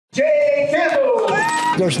Campbell.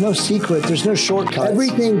 There's no secret. There's no shortcut.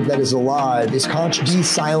 Everything that is alive is conscious. Be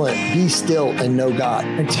silent, be still, and know God.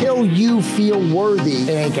 Until you feel worthy, it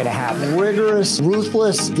ain't going to happen. Rigorous,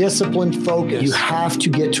 ruthless, disciplined focus. You have to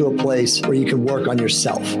get to a place where you can work on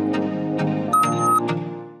yourself.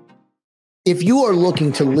 If you are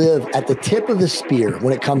looking to live at the tip of the spear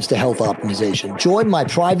when it comes to health optimization, join my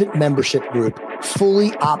private membership group,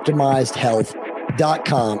 𝙒𝙗𝙤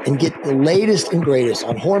and get the latest and greatest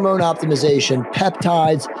on hormone optimization,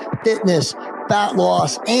 peptides, fitness, fat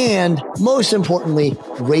loss, and most importantly,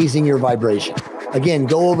 raising your vibration. Again,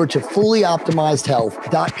 go over to 𝙒𝙗𝙤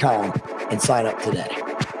and sign up today.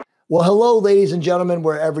 Well, hello, ladies and gentlemen,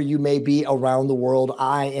 wherever you may be around the world.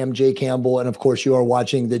 I am Jay Campbell, and of course, you are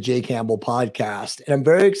watching the Jay Campbell podcast. And I'm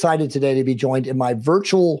very excited today to be joined in my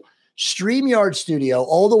virtual StreamYard studio,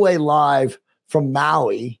 all the way live from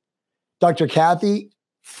Maui, Dr. Cathy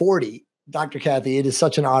Forti. Dr. Cathy, it is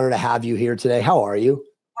such an honor to have you here today. How are you?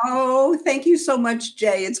 Oh, thank you so much,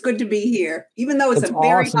 Jay. It's good to be here, even though it's a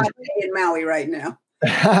very hot day in Maui right now.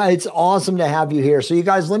 It's awesome to have you here. So you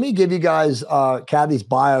guys, let me give you guys Cathy's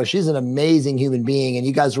bio. She's an amazing human being, and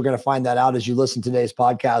you guys are going to find that out as you listen to today's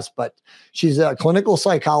podcast. But she's a clinical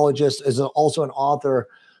psychologist, is also an author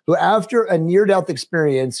who, after a near-death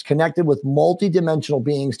experience, connected with multidimensional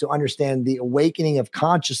beings to understand the awakening of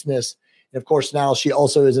consciousness. And of course, now she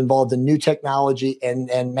also is involved in new technology and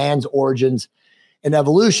man's origins and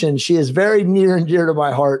evolution. She is very near and dear to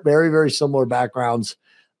my heart, very, very similar backgrounds.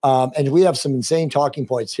 And we have some insane talking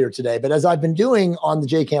points here today. But as I've been doing on the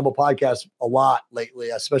Jay Campbell podcast a lot lately,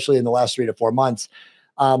 especially in the last 3 to 4 months,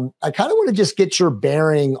 I kind of want to just get your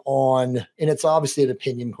bearing on, and it's obviously an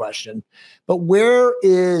opinion question, but where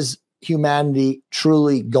is humanity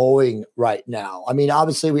truly going right now? I mean,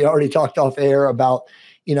 obviously, we already talked off air about,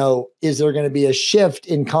 is there going to be a shift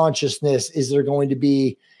in consciousness? Is there going to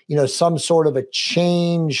be, some sort of a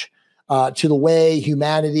change to the way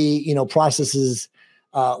humanity, processes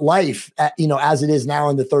life, as it is now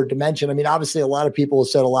in the third dimension? I mean, obviously, a lot of people have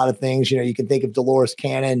said a lot of things. You can think of Dolores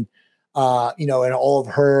Cannon, and all of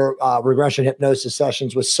her regression hypnosis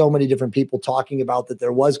sessions with so many different people talking about that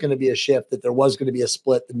there was going to be a shift, that there was going to be a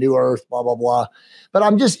split, the new earth, blah, blah, blah. But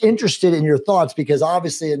I'm just interested in your thoughts, because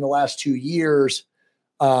obviously in the last 2 years,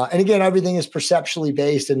 and again, everything is perceptually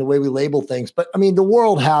based in the way we label things. But I mean, the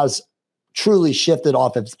world has truly shifted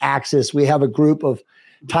off its axis. We have a group of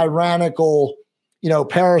tyrannical,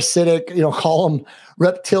 parasitic, call them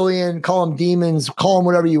reptilian, call them demons, call them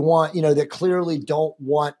whatever you want, that clearly don't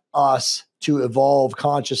want us to evolve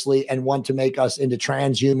consciously and want to make us into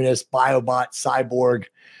transhumanist, biobot, cyborg,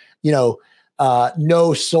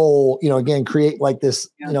 no soul, again, create like this,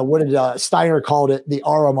 what did Steiner called it? The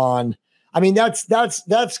Ahriman. I mean, that's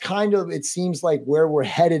kind of, it seems like where we're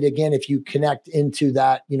headed again, if you connect into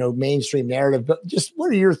that, mainstream narrative. But just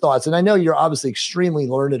what are your thoughts? And I know you're obviously extremely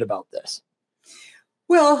learned about this.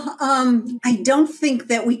 Well, I don't think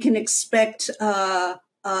that we can expect a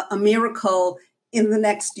miracle in the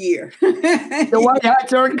next year. The White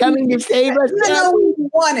Hats aren't coming to save us. No, we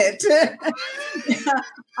want it.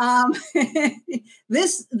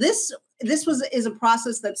 This is a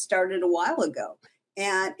process that started a while ago,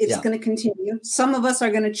 and it's going to continue. Some of us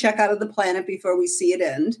are going to check out of the planet before we see it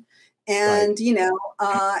end. And,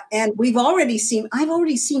 and I've already seen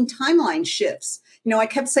timeline shifts. I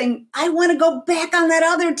kept saying, I want to go back on that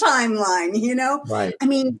other timeline, Right. I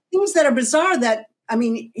mean, things that are bizarre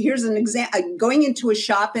here's an example. Going into a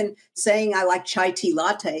shop and saying I like chai tea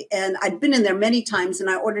latte. And I'd been in there many times and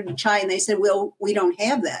I ordered a chai and they said, well, we don't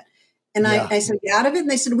have that. And I said, get out of it. And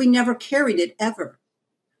they said, we never carried it ever.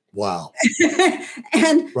 Wow.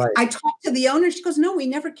 And I talked to the owner. She goes, no, we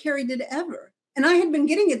never carried it ever. And I had been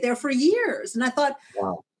getting it there for years. And I thought,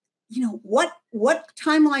 wow. What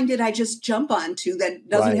timeline did I just jump onto that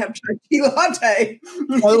doesn't have chai tea latte?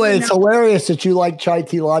 By the way, it's hilarious that you like chai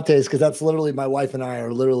tea lattes, because that's literally, my wife and I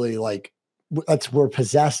are literally like, we're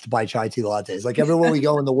possessed by chai tea lattes. Like everywhere we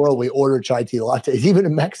go in the world, we order chai tea lattes, even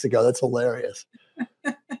in Mexico. That's hilarious.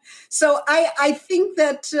 So I think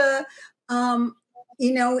that,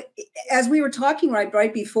 as we were talking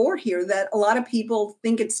right before here, that a lot of people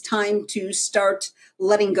think it's time to start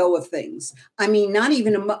letting go of things. I mean,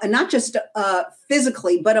 not just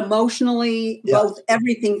physically, but emotionally, both,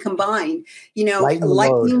 everything combined.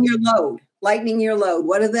 Lightening your load.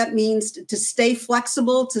 What that means to stay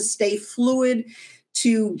flexible, to stay fluid,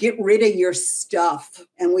 to get rid of your stuff.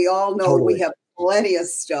 And we all know we have plenty of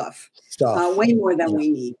stuff. Way more than we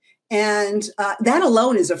need. And that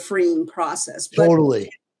alone is a freeing process. But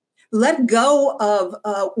let go of,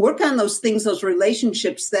 work on those things, those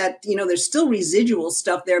relationships that, there's still residual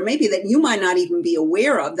stuff there, maybe that you might not even be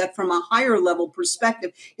aware of, that from a higher level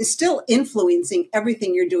perspective is still influencing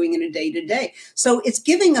everything you're doing in a day to day. So it's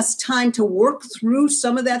giving us time to work through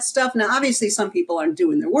some of that stuff. Now, obviously, some people aren't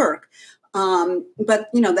doing their work, but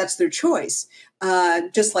that's their choice.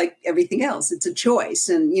 Just like everything else, it's a choice.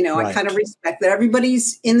 And, Right. I kind of respect that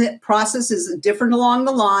everybody's in the process is different along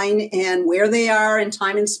the line, and where they are in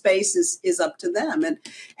time and space is up to them. And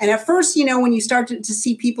at first, when you start to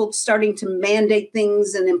see people starting to mandate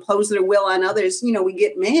things and impose their will on others, we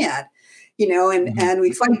get mad, and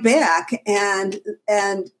we fight back, and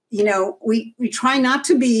we try not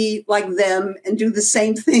to be like them and do the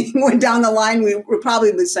same thing when down the line we're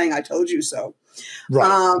probably saying, I told you so.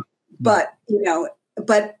 Right. But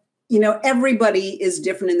everybody is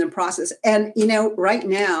different in the process. And, right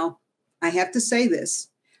now, I have to say this,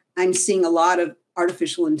 I'm seeing a lot of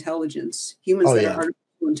artificial intelligence, humans that are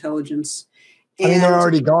artificial intelligence. I mean, they're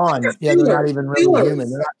already gone. They're not even really human.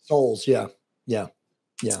 They're not souls. Yeah.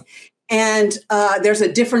 And there's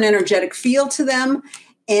a different energetic feel to them.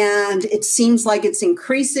 And it seems like it's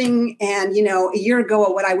increasing. And, a year ago,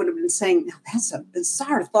 what I would have been saying, now that's a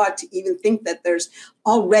bizarre thought to even think that there's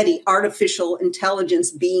already artificial intelligence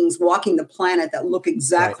beings walking the planet that look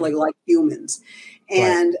exactly like humans.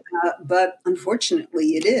 And, but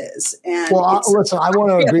unfortunately it is. And listen, I want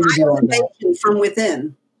to agree with you on that. From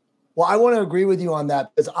within. Well, I want to agree with you on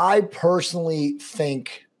that, because I personally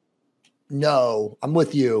think, I'm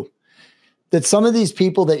with you, that some of these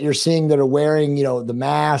people that you're seeing that are wearing, the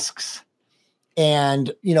masks,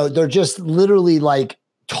 and, they're just literally like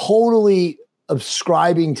totally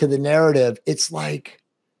subscribing to the narrative. It's like,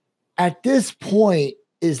 at this point,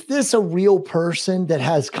 is this a real person that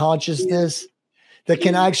has consciousness that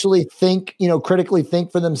can actually think, critically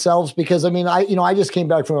think for themselves? Because I just came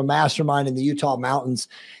back from a mastermind in the Utah mountains,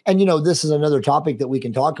 and, this is another topic that we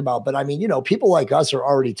can talk about, but people like us are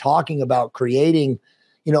already talking about creating,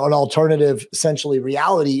 an alternative, essentially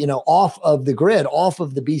reality, off of the grid, off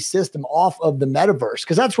of the beast system, off of the metaverse,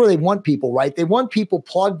 because that's where they want people, right? They want people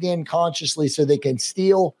plugged in consciously so they can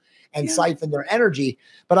steal and siphon their energy.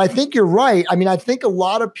 But I think you're right. I think a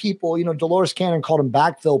lot of people, Dolores Cannon called them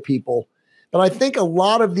backfill people, but I think a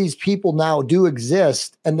lot of these people now do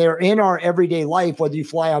exist, and they're in our everyday life, whether you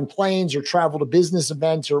fly on planes or travel to business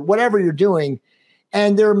events or whatever you're doing,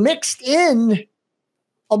 and they're mixed in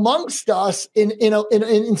amongst us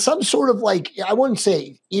in some sort of, like, I wouldn't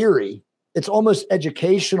say eerie. It's almost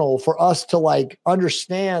educational for us to like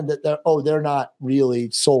understand that they're not really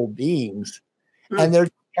soul beings, and they're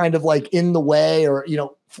kind of like in the way, or,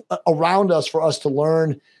 around us for us to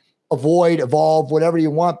learn, avoid, evolve, whatever you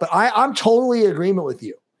want. But I'm totally in agreement with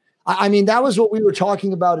you. That was what we were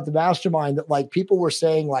talking about at the mastermind, that like people were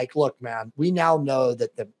saying, like, look, man, we now know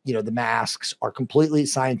that the masks are completely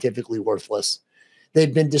scientifically worthless.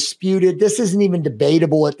 They've been disputed. This isn't even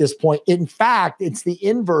debatable at this point. In fact, it's the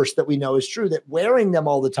inverse that we know is true, that wearing them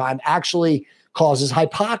all the time actually causes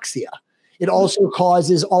hypoxia. It also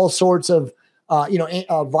causes all sorts of,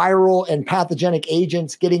 viral and pathogenic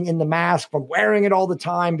agents getting in the mask from wearing it all the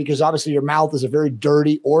time, because obviously your mouth is a very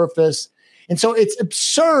dirty orifice. And so it's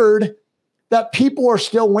absurd that people are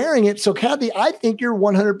still wearing it. So Kathy, I think you're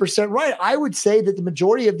 100% right. I would say that the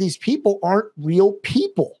majority of these people aren't real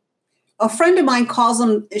people. A friend of mine calls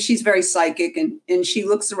them, she's very psychic, and she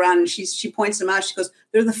looks around and she points them out. She goes,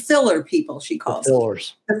 they're the filler people, she calls them.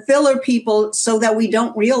 Fillers. The filler people, so that we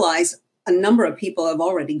don't realize a number of people have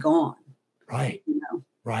already gone. Right.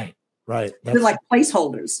 Right. They're like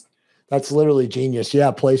placeholders. That's literally genius.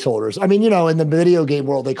 Yeah, placeholders. In the video game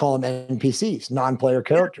world, they call them NPCs, non-player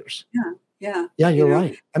characters. Yeah, you're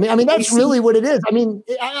right. That's really what it is.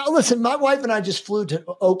 Listen, my wife and I just flew to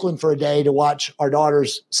Oakland for a day to watch our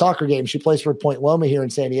daughter's soccer game. She plays for Point Loma here in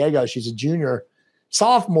San Diego. She's a junior,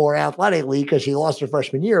 sophomore athletically, because she lost her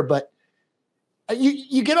freshman year. But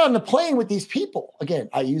you get on the plane with these people. Again,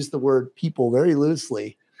 I use the word people very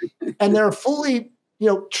loosely, and they're fully,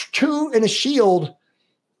 true in a shield.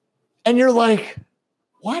 And you're like,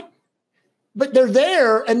 what? But they're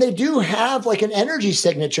there, and they do have like an energy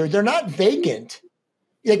signature. They're not vacant.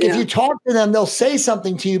 Like if you talk to them, they'll say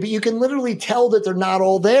something to you, but you can literally tell that they're not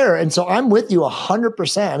all there. And so I'm with you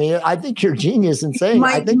 100%. I think you're genius in saying,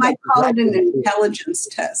 I might call it an intelligence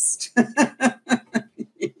test.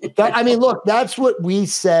 Look, that's what we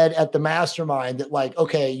said at the mastermind, that like,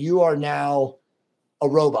 okay, you are now a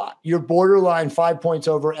robot. You're borderline 5 points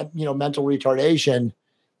over, mental retardation.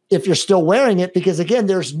 if you're still wearing it, because again,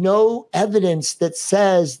 there's no evidence that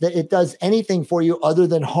says that it does anything for you other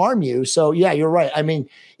than harm you. So yeah, you're right. I mean,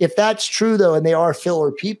 if that's true though, and they are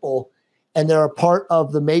filler people and they're a part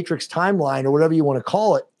of the Matrix timeline or whatever you want to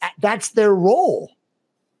call it, that's their role.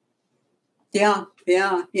 Yeah.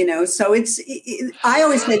 Yeah. So I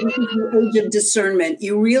always say this is the age of discernment.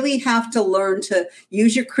 You really have to learn to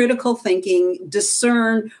use your critical thinking,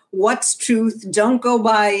 discern what's truth. Don't go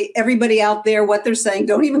by everybody out there, what they're saying.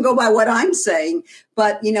 Don't even go by what I'm saying,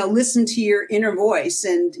 but, listen to your inner voice.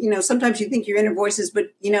 And, sometimes you think your inner voice is,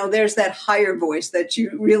 but, there's that higher voice that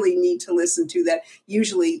you really need to listen to that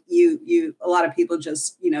usually a lot of people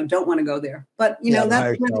just, don't want to go there. But,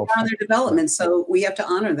 that's where they are in their development. So we have to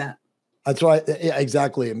honor that. That's right. Yeah,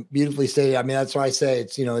 exactly. Beautifully stated. I mean, that's why I say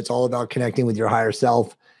it's all about connecting with your higher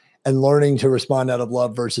self and learning to respond out of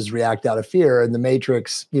love versus react out of fear. And the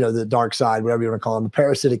Matrix, the dark side, whatever you want to call them, the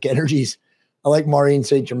parasitic energies. I like Maureen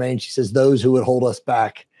St. Germain. She says, those who would hold us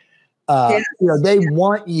back, they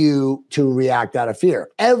want you to react out of fear.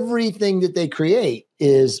 Everything that they create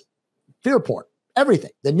is fear porn.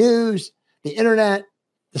 Everything, the news, the internet,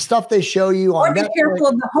 the stuff they show you on Netflix. Be careful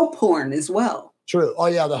of the hope porn as well. True. Oh,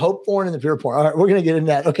 yeah. The hope porn and the fear porn. All right. We're going to get into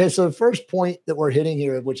that. Okay. So the first point that we're hitting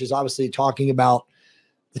here, which is obviously talking about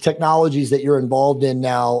the technologies that you're involved in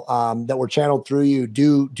now that were channeled through you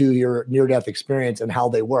due to your near-death experience and how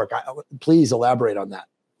they work. Please elaborate on that.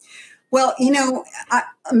 Well,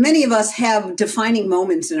 many of us have defining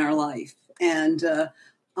moments in our life and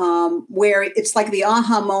where it's like the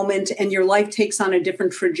aha moment and your life takes on a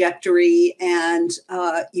different trajectory and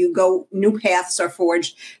new paths are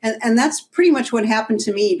forged. And that's pretty much what happened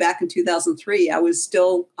to me back in 2003.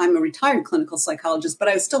 I'm a retired clinical psychologist, but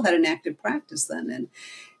I still had an active practice then.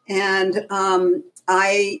 And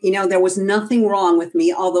there was nothing wrong with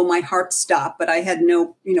me, although my heart stopped, but I had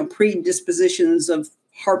no, predispositions of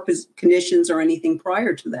heart conditions or anything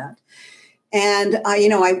prior to that. And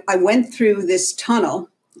I went through this tunnel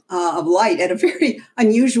of light at a very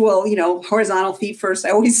unusual, horizontal feet first. I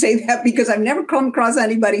always say that because I've never come across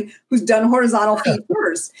anybody who's done horizontal feet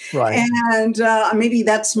first. Right. And maybe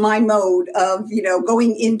that's my mode of,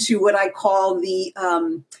 going into what I call the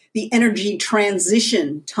energy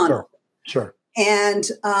transition tunnel. Sure. And,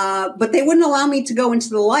 but they wouldn't allow me to go into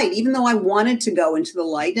the light, even though I wanted to go into the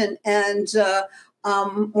light. And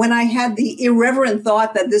when I had the irreverent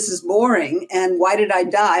thought that this is boring and why did I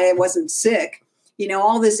die? I wasn't sick.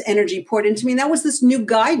 All this energy poured into me. And that was this new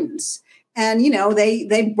guidance. And,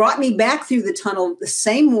 they brought me back through the tunnel the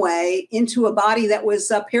same way into a body that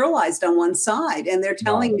was paralyzed on one side. And they're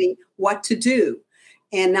telling me what to do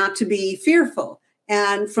and not to be fearful.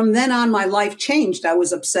 And from then on, my life changed. I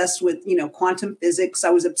was obsessed with, quantum physics.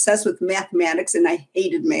 I was obsessed with mathematics and I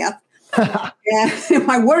hated math. And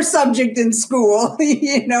my worst subject in school,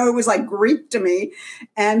 it was like Greek to me.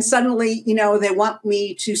 And suddenly, they want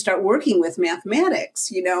me to start working with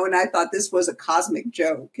mathematics, and I thought this was a cosmic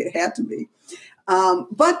joke. It had to be.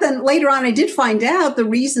 But then later on, I did find out the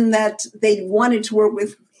reason that they wanted to work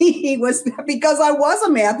with me was because I was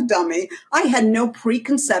a math dummy. I had no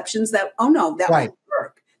preconceptions that, won't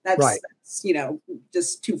work. That's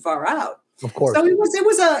just too far out. Of course. So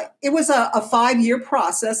it was a 5-year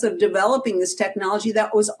process of developing this technology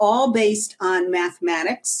that was all based on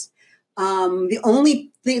mathematics. The only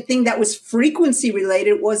thing that was frequency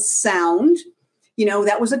related was sound.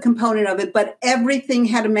 That was a component of it, but everything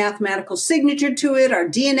had a mathematical signature to it. Our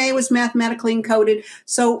DNA was mathematically encoded.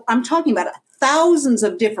 So I'm talking about thousands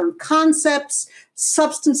of different concepts,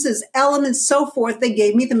 substances, elements, so forth. They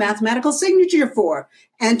gave me the mathematical signature for.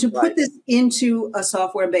 And to put this into a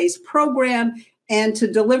software-based program and to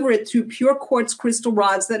deliver it through pure quartz crystal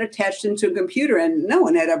rods that attached into a computer. And no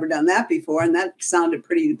one had ever done that before. And that sounded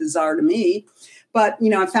pretty bizarre to me. But,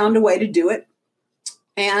 I found a way to do it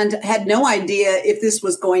and had no idea if this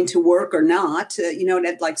was going to work or not. It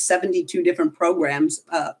had like 72 different programs.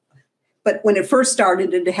 But when it first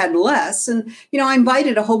started, it had less. And, I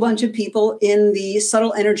invited a whole bunch of people in the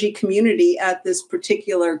subtle energy community at this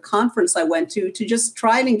particular conference I went to just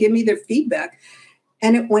try it and give me their feedback.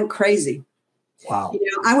 And it went crazy. Wow.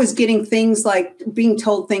 I was getting things like being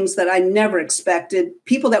told things that I never expected.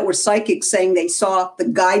 People that were psychic saying they saw the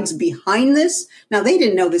guides behind this. Now, they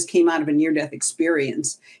didn't know this came out of a near-death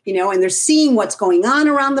experience, and they're seeing what's going on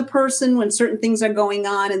around the person when certain things are going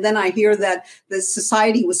on. And then I hear that the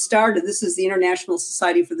society was started. This is the International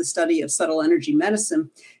Society for the Study of Subtle Energy Medicine,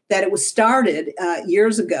 that it was started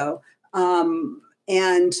years ago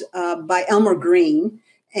by Elmer Green.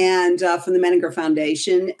 and from the Menninger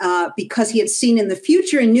Foundation, because he had seen in the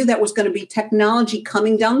future and knew that was going to be technology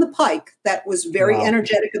coming down the pike that was very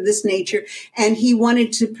energetic of this nature. And he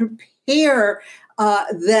wanted to prepare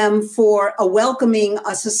them for welcoming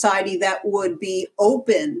a society that would be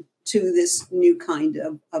open to this new kind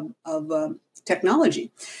of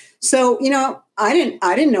technology. So, I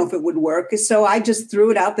didn't know if it would work. So I just threw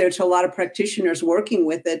it out there to a lot of practitioners working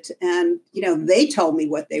with it. And, they told me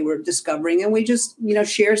what they were discovering, and we just,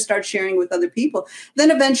 start sharing with other people.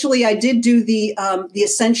 Then eventually I did do the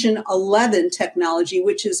Ascension11 technology,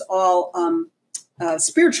 which is all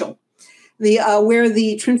spiritual, where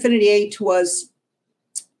the Trinfinity8 was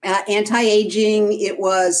anti-aging, it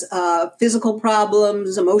was physical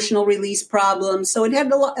problems, emotional release problems. So it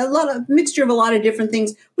had a lot of mixture of a lot of different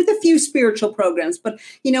things with a few spiritual programs. But,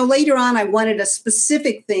 later on, I wanted a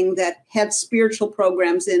specific thing that had spiritual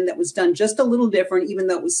programs in that was done just a little different, even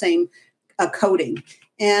though it was same coding.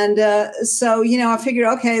 And so, I figured,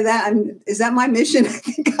 okay, is that my mission? I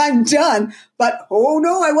think I'm done. But, oh,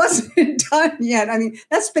 no, I wasn't done yet. I mean,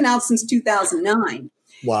 that's been out since 2009.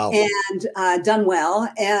 Wow. And done well,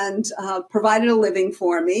 and provided a living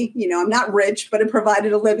for me. I'm not rich, but it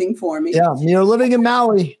provided a living for me. Yeah. Living in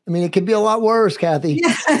Maui, I mean, it could be a lot worse, Kathy.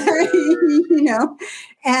 Yeah.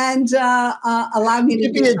 And allowed me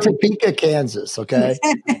to be in Topeka, Kansas. Okay.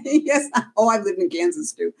 Yes. Oh, I've lived in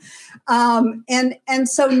Kansas too. And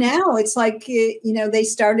so now it's like, they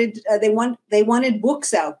started, they wanted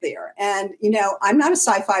books out there. And, I'm not a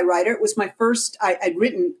sci-fi writer. It was my first, I'd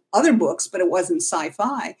written other books, but it wasn't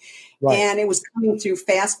sci-fi. Right. And it was coming through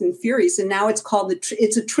Fast and Furious. And now it's called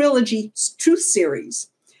it's a trilogy truth series.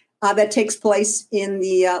 That takes place in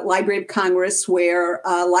the Library of Congress, where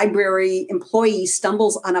a library employee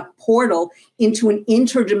stumbles on a portal into an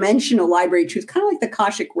interdimensional library truth, kind of like the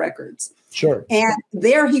Akashic records. Sure. And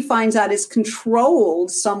there he finds out is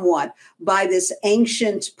controlled somewhat by this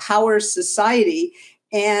ancient power society.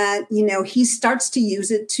 And, he starts to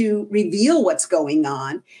use it to reveal what's going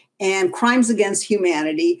on and crimes against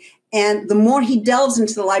humanity. And the more he delves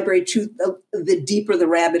into the library truth, the deeper the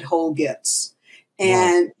rabbit hole gets.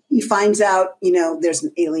 And he finds out, there's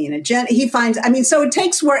an alien agenda. So it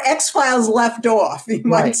takes where X-Files left off, you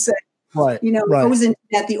might say. Right. It goes into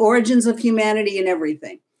that, the origins of humanity and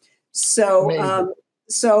everything. So,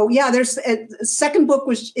 there's a second book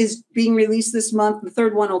is being released this month. The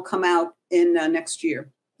third one will come out in next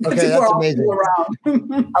year. Okay, that's amazing.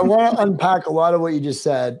 I want to unpack a lot of what you just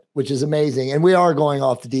said, which is amazing. And we are going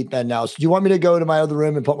off the deep end now. So do you want me to go to my other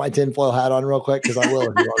room and put my tinfoil hat on real quick? Because I will if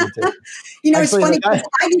you want me to. It's funny because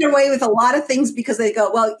I get away with a lot of things because they go,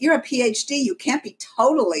 well, you're a PhD. You can't be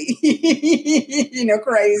totally,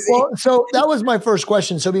 crazy. Well, so that was my first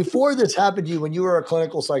question. So before this happened to you, when you were a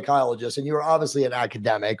clinical psychologist and you were obviously an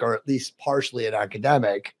academic, or at least partially an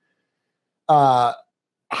academic,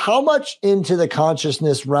 how much into the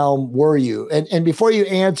consciousness realm were you? And before you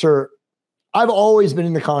answer, I've always been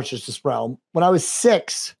in the consciousness realm. When I was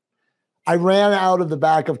 6, I ran out of the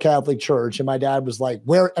back of Catholic church and my dad was like,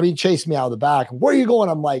 chased me out of the back. Where are you going?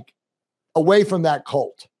 I'm like, away from that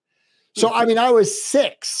cult. So, I was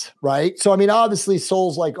 6, right? So, obviously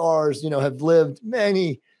souls like ours, have lived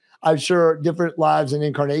many, I'm sure, different lives and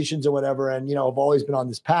incarnations or whatever. And, have always been on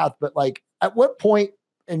this path. But like, at what point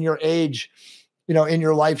in your age, in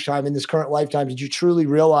your lifetime, in this current lifetime, did you truly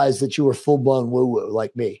realize that you were full-blown woo-woo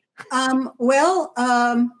like me? I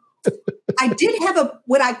did have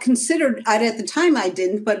what I considered, at the time I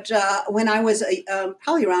didn't, but when I was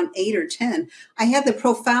probably around 8 or 10, I had the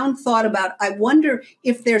profound thought about, I wonder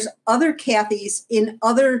if there's other Kathys in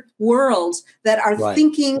other worlds that are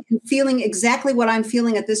thinking and feeling exactly what I'm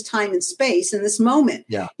feeling at this time in space, in this moment.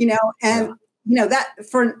 Yeah. That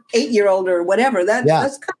for an 8-year-old or whatever, that's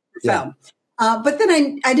kind of profound. Yeah. But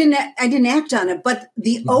then I didn't act on it. But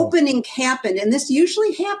the opening happened, and this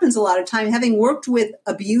usually happens a lot of time. Having worked with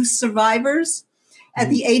abuse survivors,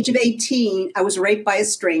 at the age of 18, I was raped by a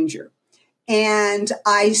stranger, and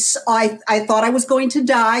I thought I was going to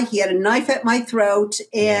die. He had a knife at my throat,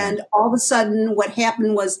 and all of a sudden, what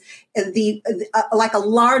happened was like a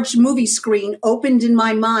large movie screen opened in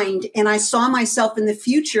my mind, and I saw myself in the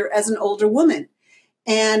future as an older woman.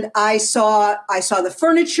 And I saw the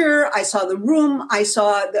furniture, I saw the room, I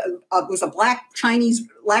saw it was a black Chinese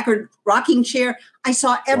lacquered rocking chair. I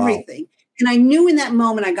saw everything. Wow. And I knew in that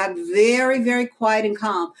moment, I got very, very quiet and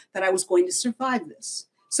calm that I was going to survive this.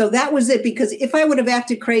 So that was it, because if I would have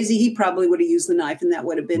acted crazy, he probably would have used the knife and that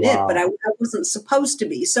would have been it. But I wasn't supposed to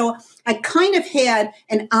be. So I kind of had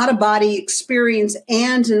an out-of-body experience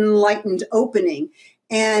and an enlightened opening.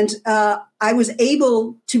 And I was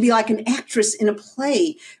able to be like an actress in a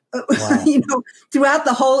play, Wow. Throughout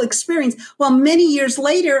the whole experience. Well, many years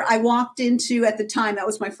later, I walked into, at the time, that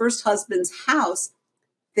was my first husband's house.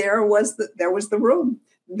 There was the room.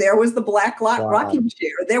 There was the black rocking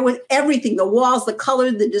chair. There was everything, the walls, the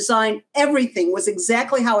color, the design, everything was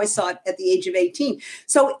exactly how I saw it at the age of 18.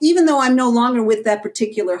 So even though I'm no longer with that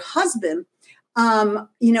particular husband,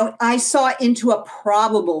 I saw into a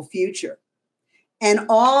probable future. And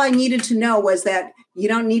all I needed to know was that you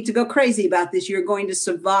don't need to go crazy about this. You're going to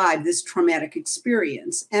survive this traumatic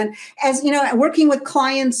experience. And as working with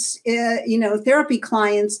clients, therapy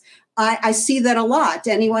clients, I see that a lot.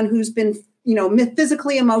 Anyone who's been,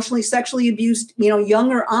 physically, emotionally, sexually abused,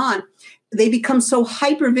 younger on, they become so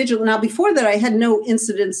hyper vigilant. Now, before that, I had no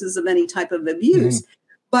incidences of any type of abuse.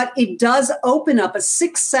 But it does open up a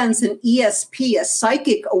sixth sense, an ESP, a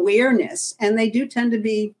psychic awareness. And they do tend to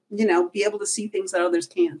be, be able to see things that others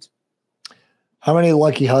can't. How many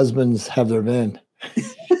lucky husbands have there been?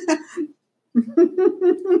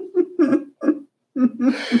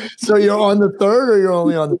 So you're on the third, or you're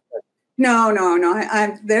only on the second? No.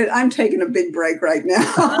 I'm taking a big break right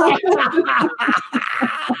now.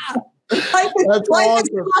 Life is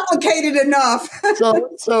complicated enough.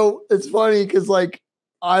 So it's funny because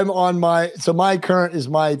I'm on my current is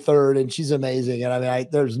my third, and she's amazing. And I mean,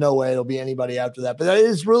 there's no way it'll be anybody after that. But it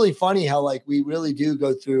is really funny how we really do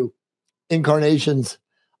go through incarnations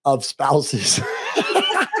of spouses.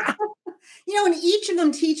 And each of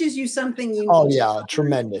them teaches you something unique. Oh yeah,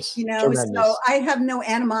 tremendous. Tremendous. So I have no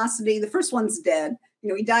animosity. The first one's dead.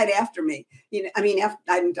 He died after me. After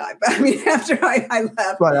I didn't die, but after I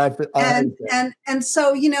left. Right. And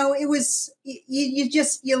so it was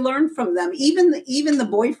you learn from them. Even the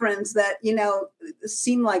boyfriends that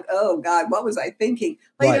seem like, oh God, what was I thinking?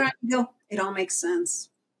 Later on, you go, it all makes sense.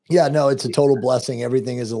 Yeah, no, it's a total blessing.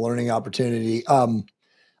 Everything is a learning opportunity.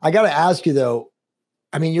 I got to ask you though.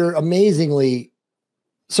 I mean, you're amazingly.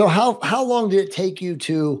 So how long did it take you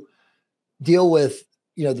to deal with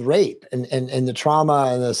the rape and the trauma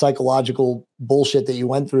and the psychological bullshit that you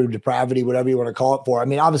went through, depravity, whatever you want to call it for? I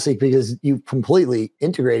mean, obviously because you completely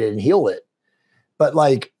integrated and healed it, but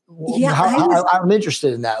I'm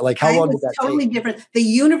interested in that. How long did that take? Totally different. The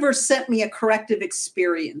universe sent me a corrective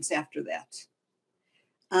experience after that.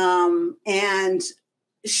 And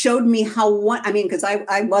showed me because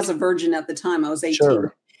I was a virgin at the time. I was 18.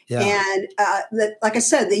 Sure. Yeah. And like I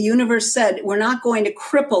said, the universe said, we're not going to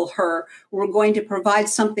cripple her. We're going to provide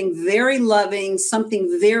something very loving,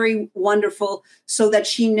 something very wonderful, so that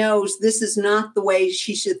she knows this is not the way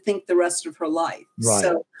she should think the rest of her life. Right.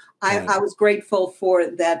 So I was grateful for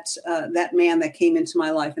that man that came into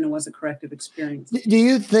my life, and it was a corrective experience. Do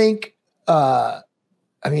you think,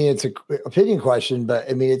 it's an opinion question, but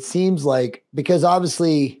it seems because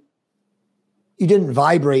obviously you didn't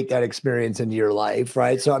vibrate that experience into your life,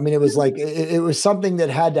 right? So, it was it was something that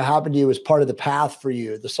had to happen to you as part of the path for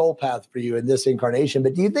you, the soul path for you in this incarnation.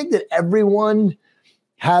 But do you think that everyone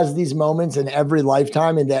has these moments in every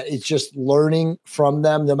lifetime and that it's just learning from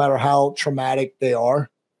them, no matter how traumatic they are?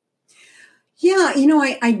 Yeah,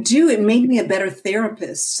 I do. It made me a better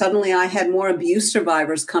therapist. Suddenly I had more abuse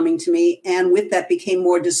survivors coming to me. And with that became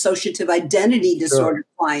more dissociative identity disorder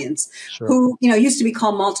clients who, used to be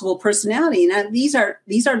called multiple personality. Now these are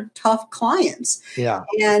tough clients. Yeah.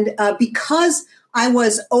 And because I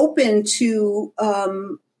was open to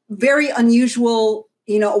very unusual,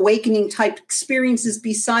 awakening type experiences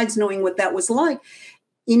besides knowing what that was like,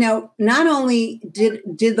 not only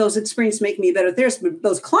did those experiences make me a better therapist, but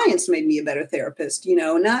those clients made me a better therapist.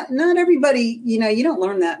 Not everybody, you don't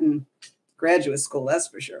learn that in graduate school, that's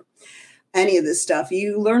for sure. Any of this stuff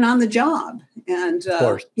you learn on the job. And,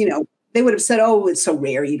 they would have said, oh, it's so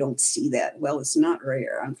rare. You don't see that. Well, it's not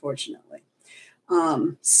rare, unfortunately.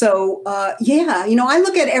 I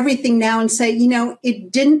look at everything now and say,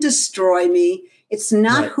 it didn't destroy me. It's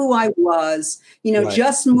not who I was,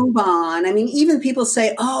 just move on. Even people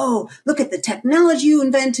say, oh, look at the technology, you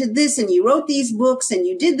invented this and you wrote these books and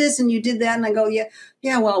you did this and you did that. And I go, yeah,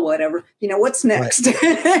 well, whatever. What's next?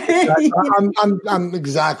 Right. I'm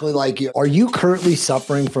exactly like you. Are you currently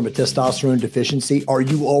suffering from a testosterone deficiency? Are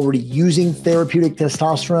you already using therapeutic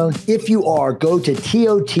testosterone? If you are, go to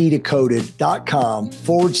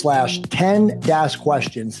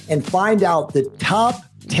totdecoded.com/10-questions and find out the top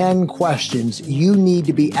 10 questions you need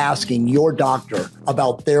to be asking your doctor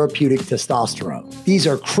about therapeutic testosterone. These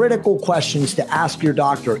are critical questions to ask your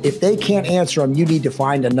doctor. If they can't answer them, you need to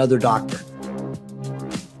find another doctor.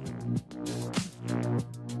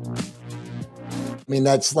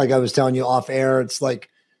 That's like I was telling you off air. It's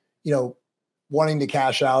wanting to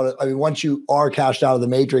cash out. I mean, once you are cashed out of the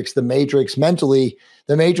matrix mentally,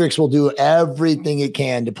 the matrix will do everything it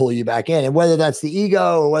can to pull you back in. And whether that's the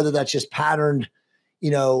ego or whether that's just patterned,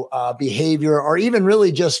 behavior, or even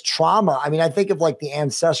really just trauma. I mean, I think of like the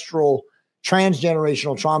ancestral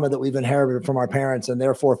transgenerational trauma that we've inherited from our parents and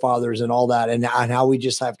their forefathers and all that. And how we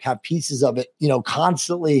just have pieces of it,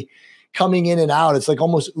 constantly coming in and out. It's like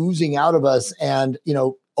almost oozing out of us and,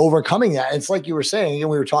 overcoming that. It's like you were saying, and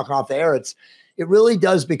we were talking off the air, it really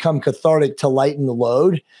does become cathartic to lighten the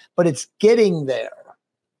load, but it's getting there.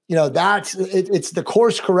 It's the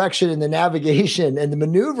course correction and the navigation and the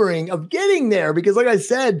maneuvering of getting there. Because like I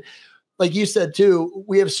said, like you said too,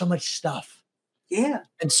 we have so much stuff. Yeah.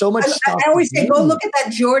 And so much stuff. I always say, go look at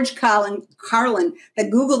that George Carlin, that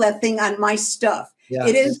Google that thing on my stuff.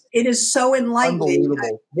 Yes. It is so enlightening.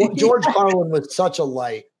 Unbelievable. George Carlin was such a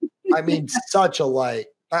light. I mean, such a light.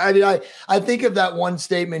 I mean, I think of that one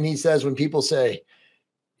statement he says when people say,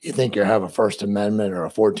 you think you have a First Amendment or a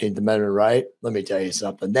 14th Amendment right? Let me tell you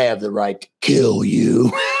something. They have the right to kill you.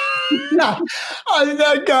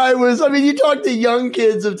 That guy was, you talk to young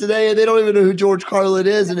kids of today and they don't even know who George Carlin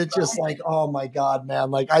is. And it's just like, oh my God, man.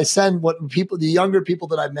 Like I send the younger people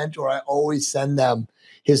that I mentor, I always send them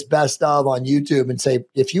his best of on YouTube and say,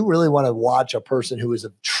 if you really want to watch a person who is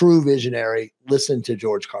a true visionary, listen to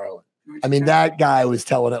George Carlin. I mean, that guy was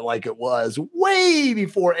telling it like it was way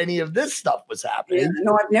before any of this stuff was happening. Yeah,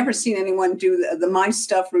 no, I've never seen anyone do the my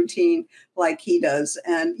stuff routine like he does.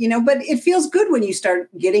 And, but it feels good when you start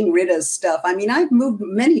getting rid of stuff. I mean, I've moved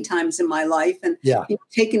many times in my life and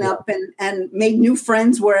taken up and made new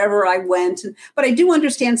friends wherever I went. But I do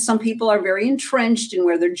understand some people are very entrenched in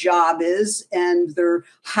where their job is and their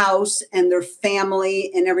house and their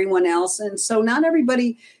family and everyone else. And so not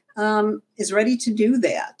everybody is ready to do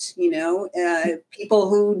that. People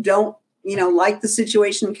who don't, like the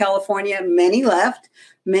situation in California, many left,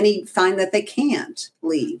 many find that they can't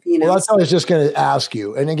leave, Well, that's what I was just going to ask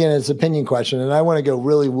you. And again, it's an opinion question and I want to go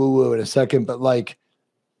really woo-woo in a second, but like,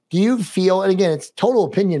 do you feel, and again, it's total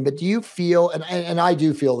opinion, but do you feel, and I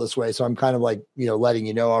do feel this way, so I'm kind of like, letting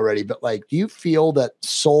you know already, but like, do you feel that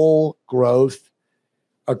soul growth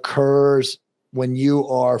occurs when you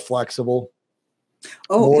are flexible?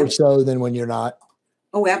 More so than when you're not?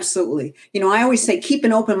 Oh, absolutely. I always say, keep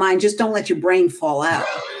an open mind. Just don't let your brain fall out,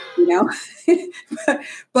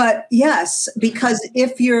 but yes, because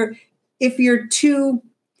if you're too,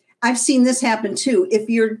 I've seen this happen too. If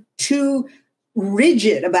you're too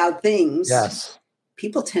rigid about things, yes,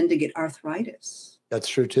 people tend to get arthritis. That's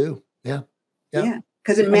true too. Yeah.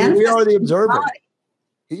 Because it manifests. We are the observer.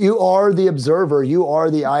 You are the observer. You are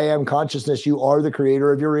the I am consciousness. You are the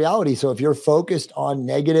creator of your reality. So if you're focused on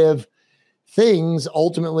negative things,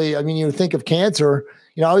 ultimately, you think of cancer,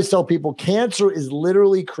 I always tell people cancer is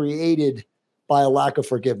literally created by a lack of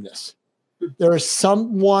forgiveness. There is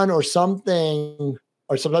someone or something,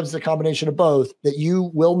 or sometimes it's a combination of both, that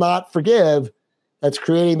you will not forgive that's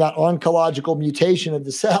creating that oncological mutation of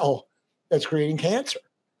the cell that's creating cancer.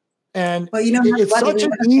 And it's such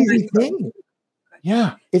an easy thing.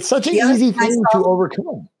 Yeah, it's such an easy thing to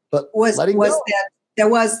overcome. But letting go.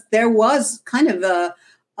 That there was kind of a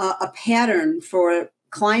pattern for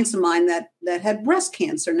clients of mine that had breast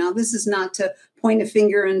cancer. Now, this is not to point a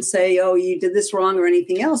finger and say, oh, you did this wrong or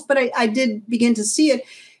anything else, but I did begin to see it.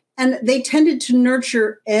 And they tended to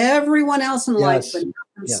nurture everyone else in life, but not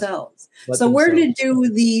themselves. So where did it do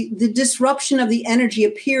the disruption of the energy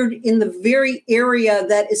appeared in the very area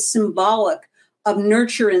that is symbolic of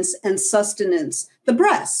nurturance and sustenance, the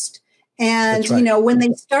breast. And, when they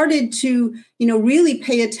started to, really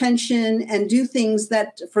pay attention and do things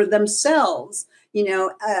that for themselves,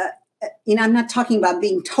 I'm not talking about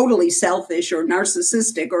being totally selfish or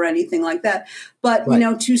narcissistic or anything like that, but,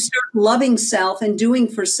 to start loving self and doing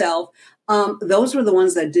for self, those were the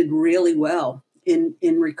ones that did really well in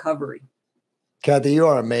recovery. Kathy, you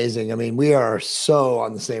are amazing. We are so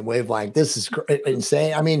on the same wavelength. This is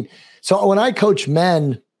insane. So when I coach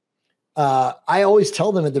men, I always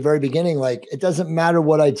tell them at the very beginning, like, it doesn't matter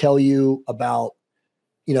what I tell you about,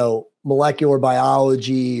 molecular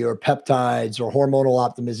biology or peptides or hormonal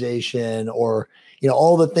optimization or,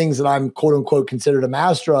 all the things that I'm quote unquote considered a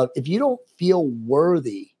master of. If you don't feel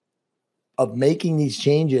worthy of making these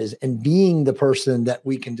changes and being the person that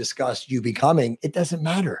we can discuss you becoming, it doesn't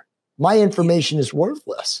matter. My information is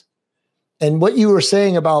worthless. And what you were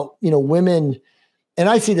saying about, women, and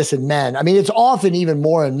I see this in men. It's often even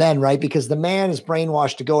more in men, right? Because the man is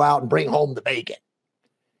brainwashed to go out and bring home the bacon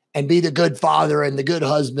and be the good father and the good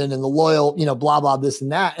husband and the loyal, blah, blah, this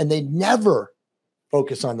and that. And they never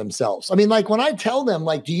focus on themselves. Like when I tell them,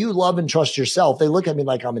 like, do you love and trust yourself? They look at me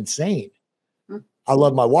like I'm insane. I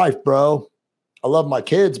love my wife, bro. I love my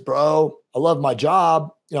kids, bro. I love my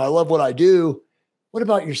job. I love what I do. What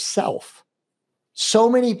about yourself? So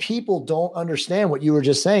many people don't understand what you were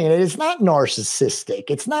just saying. And it's not narcissistic.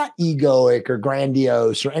 It's not egoic or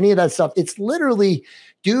grandiose or any of that stuff. It's literally,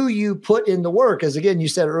 do you put in the work, as again, you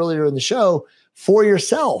said earlier in the show, for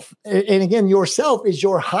yourself? And again, yourself is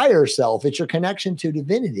your higher self. It's your connection to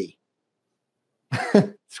divinity.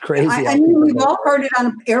 It's crazy. I mean, we've all heard it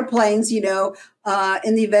on airplanes, in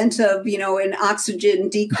the event of, an oxygen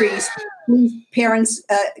decrease, parents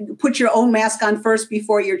put your own mask on first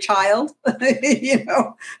before your child,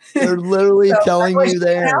 They're literally telling you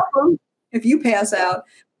there. If you pass out.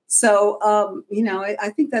 So, I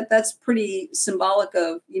think that's pretty symbolic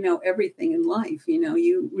of, everything in life.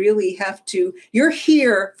 You really have to, you're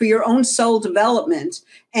here for your own soul development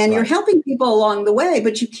and you're helping people along the way,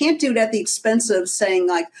 but you can't do it at the expense of saying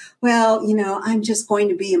like, well, I'm just going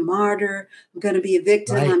to be a martyr. I'm going to be a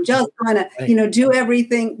victim. Right. I'm just going to, do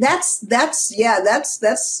everything. That's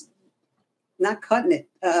not cutting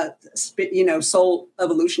it, soul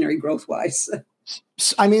evolutionary growth wise.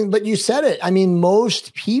 I mean, but you said it. I mean,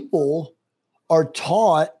 most people are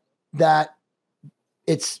taught that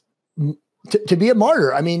it's to be a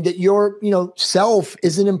martyr. I mean, that your, self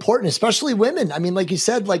isn't important, especially women. I mean, like you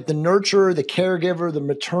said, like the nurturer, the caregiver, the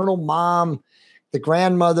maternal mom, the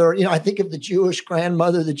grandmother, I think of the Jewish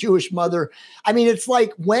grandmother, the Jewish mother. I mean, it's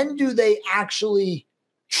like, when do they actually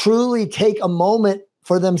truly take a moment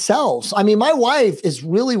for themselves? I mean, my wife has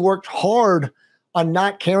really worked hard on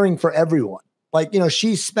not caring for everyone. Like,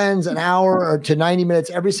 she spends an hour to 90 minutes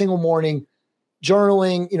every single morning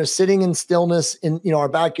journaling, sitting in stillness in, our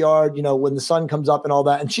backyard, when the sun comes up and all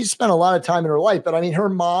that. And she spent a lot of time in her life. But I mean, her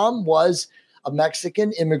mom was a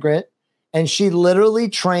Mexican immigrant and she literally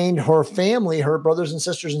trained her family, her brothers and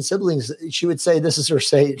sisters and siblings. She would say, this is her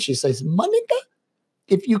saying. She says, Monica,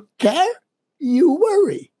 if you care, you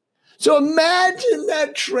worry. So imagine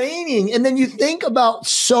that training. And then you think about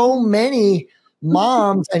so many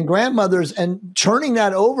moms and grandmothers and turning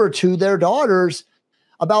that over to their daughters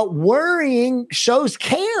about worrying shows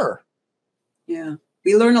care. Yeah.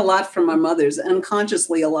 We learn a lot from our mothers.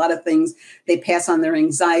 Unconsciously, a lot of things, they pass on their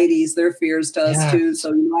anxieties, their fears to us too. So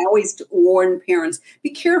I always warn parents, be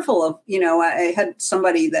careful of, I had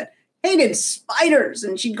somebody that hated spiders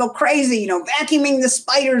and she'd go crazy, vacuuming the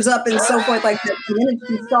spiders up and so forth. Like the minute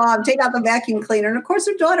she saw them, take out the vacuum cleaner. And of course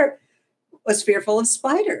her daughter was fearful of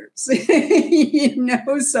spiders, so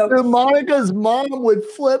Monica's mom would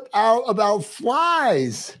flip out about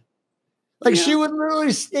flies. Like she would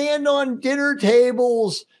literally stand on dinner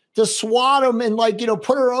tables to swat them and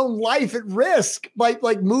put her own life at risk by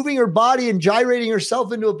moving her body and gyrating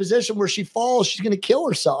herself into a position where she falls, she's going to kill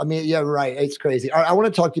herself. I mean, yeah, right. It's crazy. All right, I want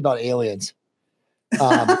to talk to you about aliens.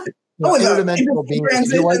 Interdimensional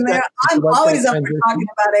beings. I'm always up for talking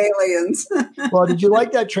about aliens. Well, did you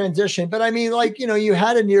like that transition? But I mean, you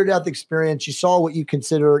had a near-death experience. You saw what you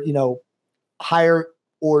consider, higher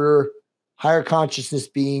order, higher consciousness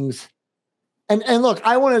beings. And look,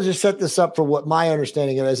 I want to just set this up for what my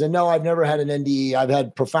understanding of it is. And no, I've never had an NDE. I've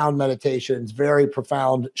had profound meditations, very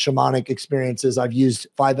profound shamanic experiences. I've used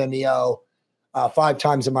 5-MeO 5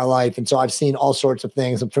 times in my life. And so I've seen all sorts of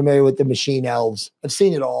things. I'm familiar with the machine elves. I've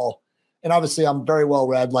seen it all. And obviously I'm very well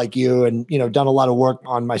read like you and, done a lot of work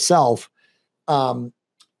on myself.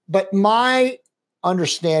 But my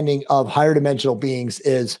understanding of higher dimensional beings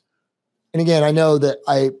is, and again, I know that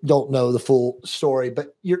I don't know the full story,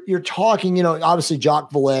 but you're talking, obviously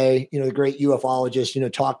Jacques Vallée, the great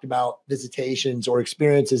ufologist, talked about visitations or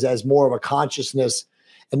experiences as more of a consciousness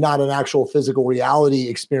and not an actual physical reality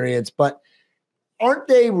experience. But aren't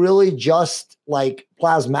they really just like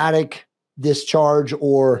plasmatic discharge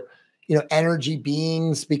or, energy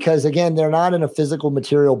beings? Because again, they're not in a physical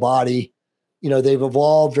material body, they've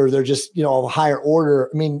evolved or they're just, a higher order.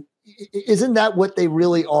 I mean, isn't that what they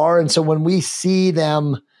really are? And so when we see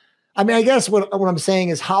them, I mean, I guess what I'm saying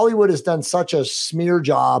is Hollywood has done such a smear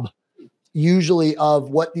job usually of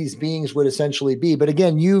what these beings would essentially be. But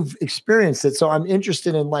again, you've experienced it. So I'm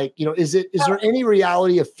interested in is there any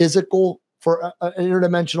reality of physical for an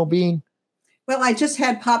interdimensional being? Well, I just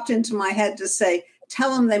had popped into my head to say,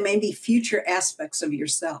 tell them they may be future aspects of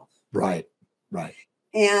yourself. Right.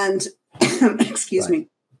 And excuse me.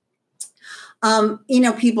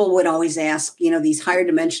 People would always ask, these higher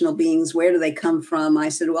dimensional beings, where do they come from? I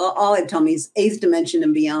said, well, all they tell me is 8th dimension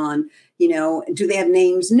and beyond. Do they have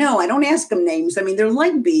names? No, I don't ask them names. I mean, they're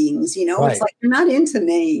light beings, It's like they're not into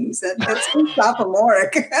names. That's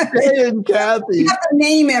sophomoric. Hey, Kathy. You have to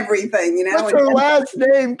name everything, What's her last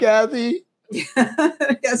name, Kathy?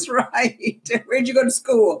 That's right. Where'd you go to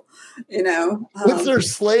school? What's their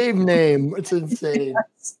slave name? It's insane.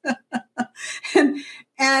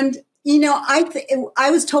 and I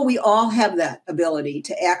was told we all have that ability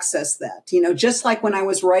to access that, just like when I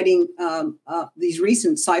was writing these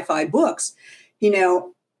recent sci-fi books,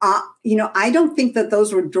 I don't think that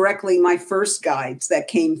those were directly my first guides that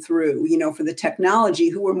came through, for the technology,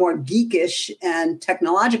 who were more geekish and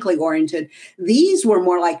technologically oriented. These were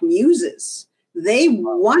more like muses. They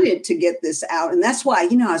wanted to get this out. And that's why,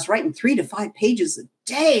 I was writing 3 to 5 pages a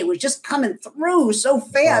day. It was just coming through so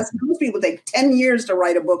fast. Most people take 10 years to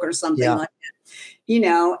write a book or something like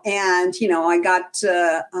that, I got,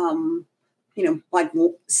 like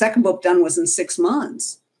second book done was in 6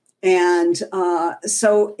 months. And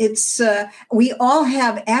so it's, we all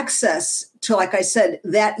have access to, like I said,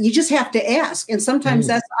 that you just have to ask. And sometimes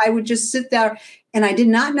I would just sit there and I did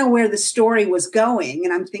not know where the story was going.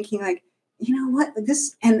 And I'm thinking like,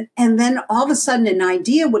 this, and then all of a sudden an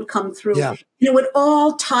idea would come through and it would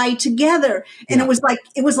all tie together. And it was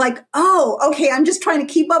like, oh, okay, I'm just trying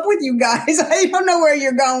to keep up with you guys. I don't know where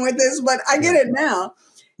you're going with this, but I get it now.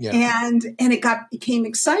 Yeah. And it became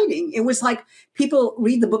exciting. It was like people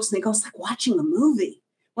read the books and they go, it's like watching a movie.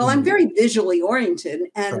 Well, I'm very visually oriented.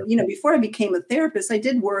 And, before I became a therapist, I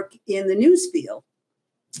did work in the news field.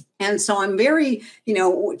 And so I'm very,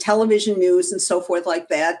 television news and so forth like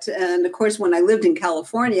that. And of course, when I lived in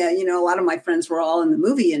California, a lot of my friends were all in the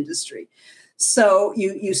movie industry. So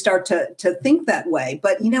you start to think that way.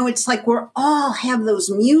 But, it's like we're all have those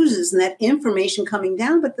muses and that information coming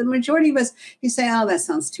down. But the majority of us, you say, oh, that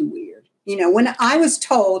sounds too weird. When I was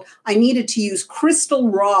told I needed to use crystal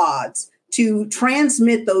rods to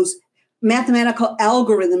transmit those mathematical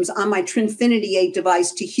algorithms on my Trinfinity8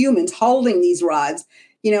 device to humans holding these rods,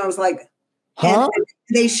 I was like, and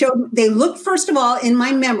they looked, first of all, in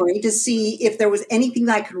my memory to see if there was anything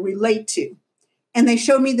that I could relate to. And they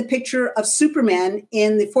showed me the picture of Superman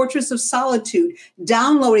in the Fortress of Solitude,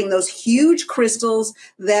 downloading those huge crystals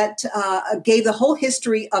that gave the whole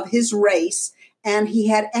history of his race, and he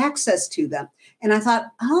had access to them. And I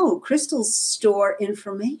thought, oh, crystals store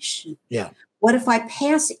information. Yeah. What if I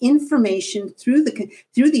pass information through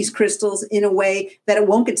these crystals in a way that it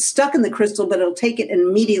won't get stuck in the crystal, but it'll take it and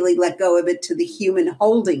immediately let go of it to the human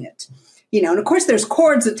holding it? And of course, there's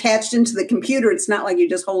cords attached into the computer. It's not like you're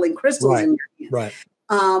just holding crystals in your hand. Right.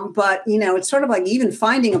 But, it's sort of like even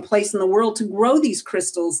finding a place in the world to grow these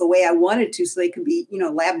crystals the way I wanted to, so they could be,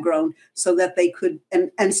 lab grown, so that they could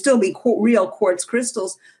and still be real quartz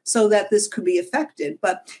crystals, so that this could be affected.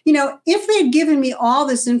 But, if they had given me all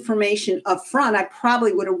this information up front, I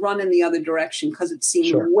probably would have run in the other direction, because it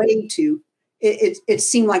seemed way too, it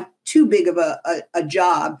seemed like too big of a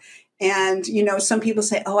job. And, some people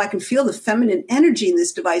say, oh, I can feel the feminine energy in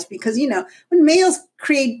this device, because, when males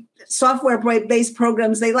create software-based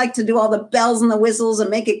programs, they like to do all the bells and the whistles and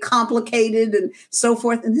make it complicated and so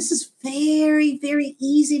forth. And this is very, very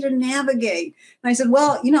easy to navigate. And I said,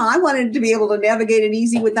 well, I wanted to be able to navigate it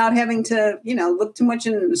easy without having to, look too much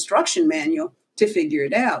in an instruction manual to figure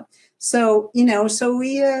it out. So,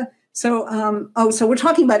 so we're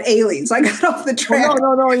talking about aliens. I got off the track.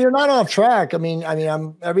 Well, no, you're not off track.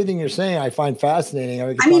 I'm everything you're saying I find fascinating.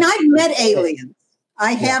 I've met aliens.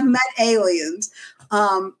 I have met aliens.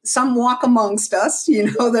 Some walk amongst us,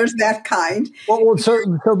 there's that kind. Well, so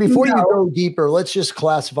before you go deeper, let's just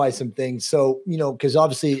classify some things. So, because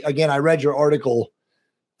obviously, again, I read your article.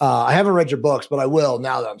 I haven't read your books, but I will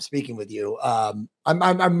now that I'm speaking with you. I'm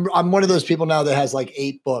one of those people now that has like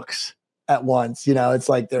 8 books at once. It's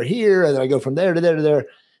like they're here and then I go from there to there to there,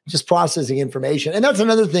 just processing information. And that's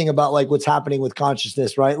another thing about like what's happening with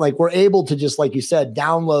consciousness, right? Like we're able to just, like you said,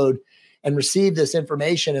 download and receive this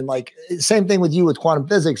information. And like, same thing with you with quantum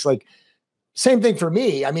physics, like same thing for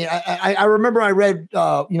me. I remember I read,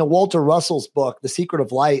 Walter Russell's book, The Secret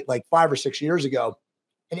of Light, like 5 or 6 years ago,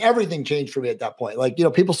 and everything changed for me at that point. Like,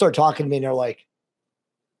 people start talking to me and they're like,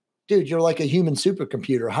 dude, you're like a human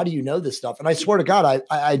supercomputer. How do you know this stuff? And I swear to God,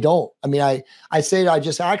 I don't. I say I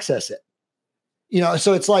just access it.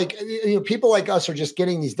 So it's like, people like us are just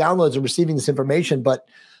getting these downloads and receiving this information. But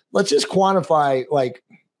let's just quantify like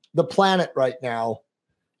the planet right now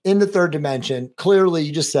in the 3rd dimension. Clearly,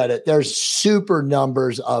 you just said it. There's super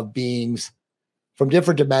numbers of beings from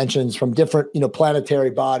different dimensions, from different,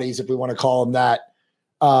 planetary bodies, if we want to call them that.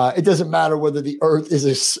 It doesn't matter whether the Earth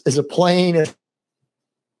is a plane,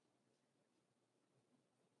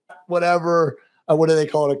 whatever, what do they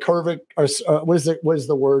call it? A curvic, or what is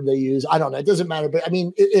the word they use? I don't know. It doesn't matter. But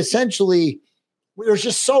essentially, there's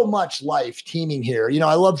just so much life teeming here.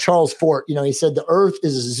 I love Charles Fort. He said the Earth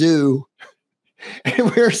is a zoo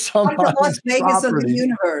And we're somebody's Las Vegas of the property.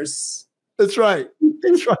 universe. That's right.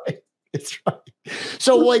 That's right. That's right.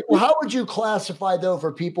 So, like, how would you classify, though,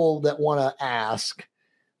 for people that want to ask,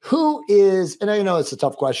 who is, and I know it's a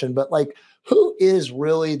tough question, but like, who is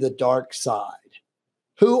really the dark side?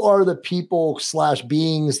 Who are the people /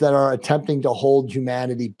 beings that are attempting to hold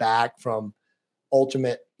humanity back from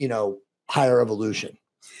ultimate, higher evolution?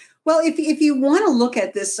 Well, if you want to look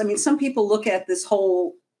at this, I mean, some people look at this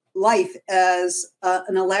whole life as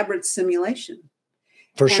an elaborate simulation.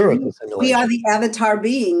 For sure, we are the avatar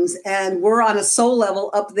beings, and we're on a soul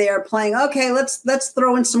level up there playing. Okay, let's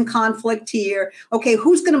throw in some conflict here. Okay,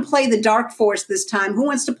 who's going to play the dark force this time? Who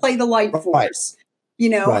wants to play the light force?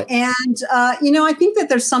 Right. And I think that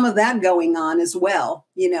there's some of that going on as well.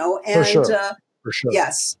 And for sure,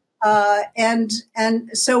 yes, and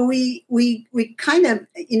so we kind of,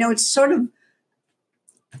 it's sort of,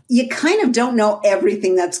 you kind of don't know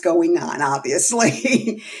everything that's going on,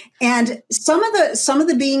 obviously. And some of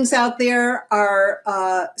the beings out there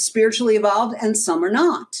are spiritually evolved and some are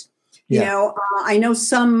not. I know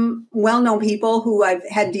some well-known people who I've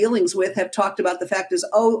had dealings with have talked about the fact is,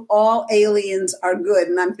 all aliens are good.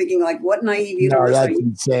 And I'm thinking, like, what naive universe are you?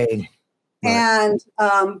 That's insane. Right. And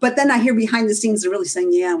but then I hear behind the scenes they're really saying,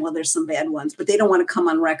 yeah, well, there's some bad ones, but they don't want to come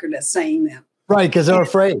on record as saying that. Right, because they're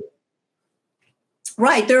afraid.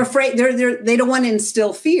 Right, they're afraid. They don't want to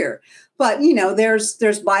instill fear. But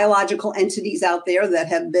there's biological entities out there that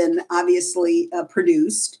have been obviously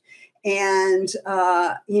produced, and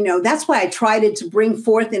that's why I tried to bring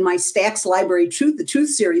forth in my Stax Library Truth, the Truth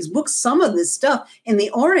series books, some of this stuff in the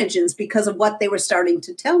origins because of what they were starting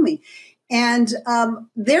to tell me. And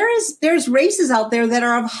there's races out there that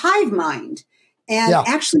are of hive mind. And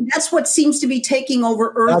actually, that's what seems to be taking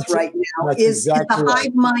over Earth right now is the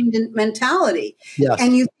hive mind mentality. Yes.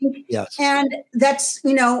 And you think, and that's,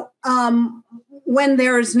 when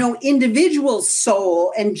there is no individual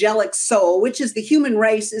soul, angelic soul, which is the human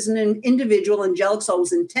race is an individual angelic soul,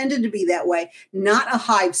 was intended to be that way, not a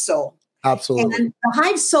hive soul. Absolutely. And the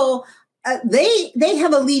hive soul, they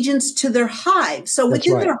have allegiance to their hive. So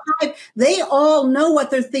within their hive, they all know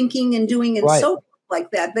what they're thinking and doing and so forth.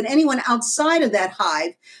 Like that, but anyone outside of that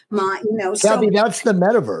hive, Gabby, that's the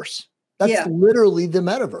metaverse. That's literally the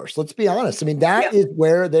metaverse. Let's be honest. I mean, that is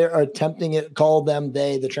where they're attempting it. Call them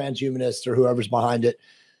the transhumanists or whoever's behind it.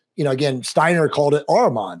 Again, Steiner called it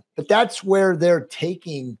Ahriman, but that's where they're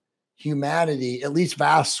taking humanity, at least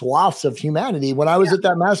vast swaths of humanity. When I was at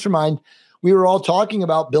that mastermind, we were all talking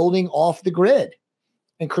about building off the grid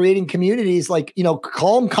and creating communities like,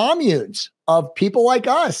 call them communes of people like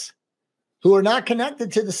us, who are not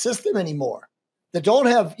connected to the system anymore, that don't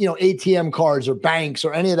have, ATM cards or banks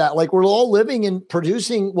or any of that. Like, we're all living and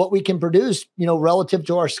producing what we can produce, relative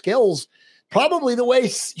to our skills, probably the way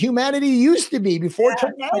humanity used to be before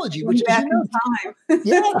technology, which back in time.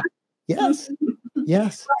 Yes.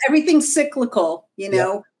 Well, everything's cyclical,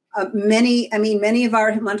 many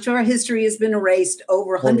of much of our history has been erased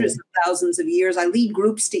over hundreds of thousands of years. I lead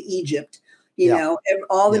groups to Egypt,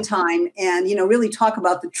 all the time, and really talk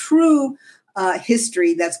about the true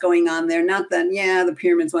history that's going on there. Not that the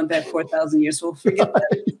pyramids went back 4,000 years, so forget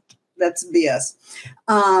that. That's BS.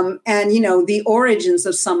 And the origins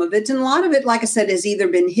of some of it, and a lot of it, like I said, has either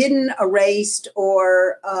been hidden, erased,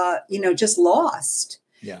 or just lost.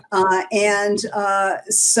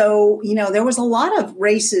 So there was a lot of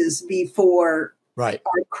races before our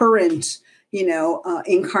current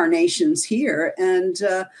incarnations here, and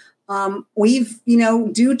we've,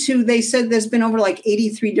 due to, they said there's been over like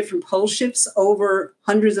 83 different pole shifts over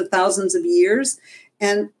hundreds of thousands of years.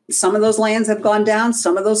 And some of those lands have gone down.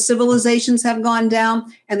 Some of those civilizations have gone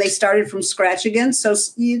down, and they started from scratch again. So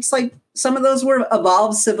it's like some of those were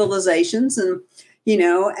evolved civilizations, and,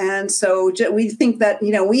 and so we think that,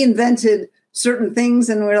 we invented certain things,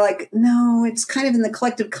 and we're like, no, it's kind of in the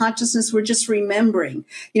collective consciousness. We're just remembering.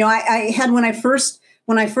 I had, when I first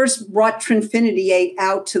brought Trinfinity8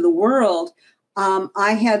 out to the world,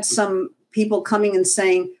 I had some people coming and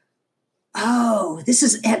saying, oh, this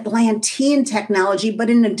is Atlantean technology, but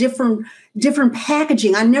in a different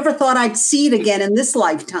packaging. I never thought I'd see it again in this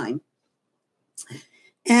lifetime.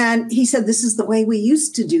 And he said, this is the way we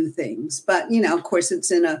used to do things. But, of course, it's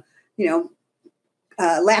in a,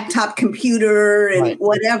 laptop computer and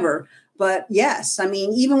whatever. But yes, I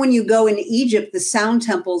mean, even when you go into Egypt, the sound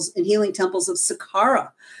temples and healing temples of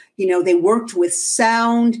Saqqara, they worked with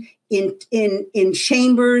sound, in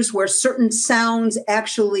chambers where certain sounds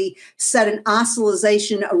actually set an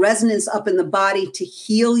oscillation, a resonance up in the body to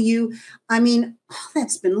heal you. I mean, all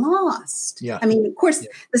that's been lost. Yeah. I mean, of course,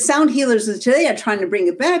 the sound healers of today are trying to bring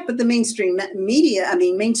it back, but the mainstream media, I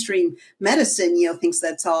mean, mainstream medicine, thinks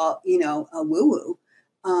that's all, a woo-woo.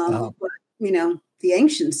 But, the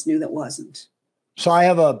ancients knew that wasn't. So I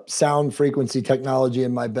have a sound frequency technology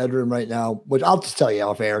in my bedroom right now, which I'll just tell you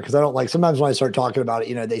off air because I don't like, sometimes when I start talking about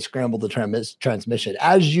it, they scramble the transmission.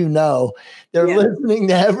 As you know, they're listening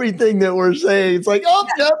to everything that we're saying. It's like, oh,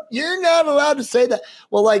 no, you're not allowed to say that.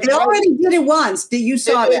 Well, like they already did it once. You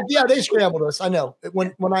saw that? Yeah, they scrambled us. I know.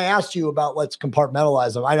 When I asked you about let's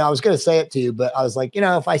compartmentalize them, I know I was going to say it to you, but I was like,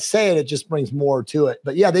 if I say it, it just brings more to it.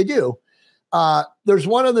 But yeah, they do. There's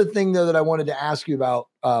one other thing though that I wanted to ask you about,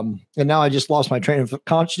 and now I just lost my train of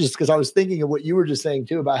consciousness because I was thinking of what you were just saying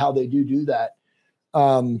too about how they do that.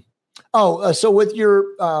 So with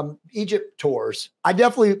your Egypt tours,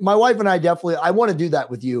 my wife and I want to do that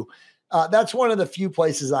with you. That's one of the few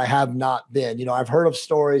places I have not been. I've heard of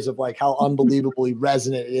stories of like how unbelievably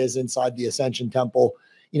resonant it is inside the Ascension Temple.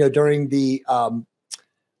 During the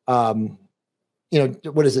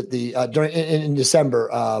what is it? During in December.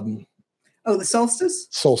 The solstice?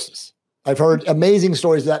 Solstice. I've heard amazing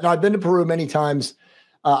stories of that. Now, I've been to Peru many times.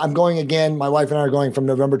 I'm going again. My wife and I are going from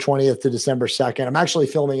November 20th to December 2nd. I'm actually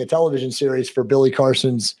filming a television series for Billy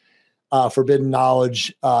Carson's Forbidden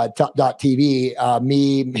Knowledge .tv.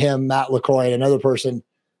 Me, him, Matt LaCroix, and another person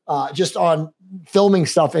just on filming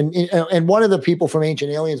stuff. And one of the people from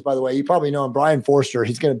Ancient Aliens, by the way, you probably know him, Brian Forster.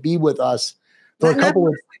 He's going to be with us for a couple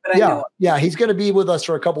of he's going to be with us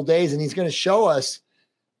for a couple of days, and he's going to show us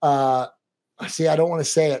see, I don't want to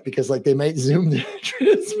say it because like they might zoom the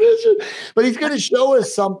transmission, but he's going to show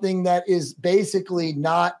us something that is basically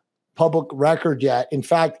not public record yet. In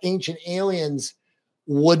fact, Ancient Aliens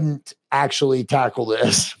wouldn't actually tackle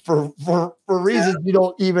this for reasons you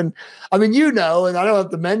don't even, and I don't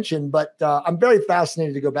have to mention, but I'm very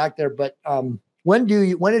fascinated to go back there. But when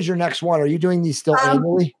is your next one? Are you doing these still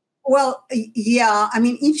annually? Well, yeah.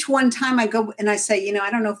 Each one time I go and I say,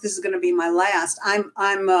 I don't know if this is going to be my last.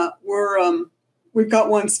 We've got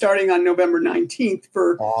one starting on November 19th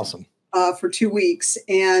awesome for 2 weeks,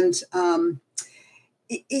 and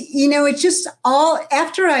it's just all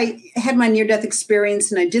after I had my near-death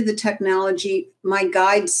experience and I did the technology. My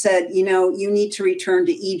guide said, you need to return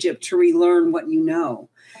to Egypt to relearn what you know,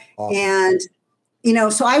 awesome. And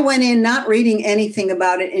so I went in not reading anything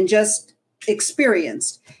about it and just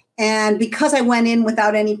experienced. And because I went in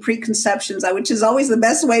without any preconceptions, which is always the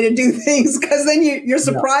best way to do things, because then you're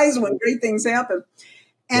surprised when great things happen.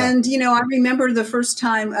 And, I remember the first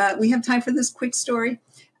time, we have time for this quick story.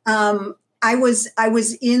 I was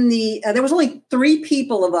in there was only 3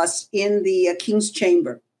 people of us in the king's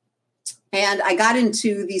chamber. And I got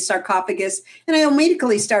into the sarcophagus and I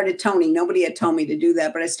immediately started toning. Nobody had told me to do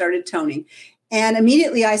that, but I started toning. And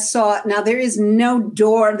immediately I saw, now there is no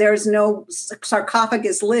door, there's no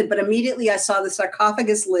sarcophagus lid, but immediately I saw the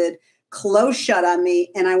sarcophagus lid close shut on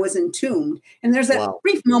me and I was entombed. And there's that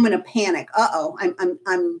brief moment of panic.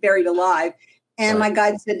 I'm buried alive. And my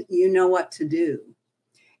guide said, you know what to do.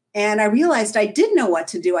 And I realized I did know what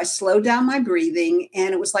to do. I slowed down my breathing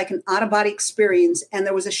and it was like an out-of-body experience. And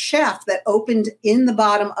there was a shaft that opened in the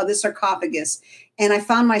bottom of the sarcophagus. And I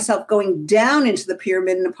found myself going down into the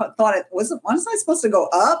pyramid and thought, wasn't I supposed to go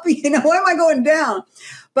up? Why am I going down?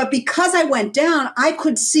 But because I went down, I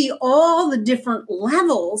could see all the different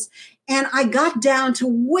levels. And I got down to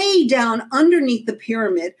way down underneath the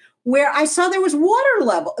pyramid where I saw there was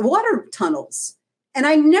water tunnels. And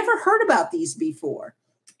I never heard about these before.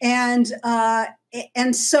 And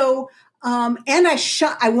so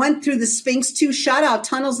I went through the Sphinx too, shot out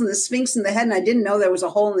tunnels in the Sphinx in the head. And I didn't know there was a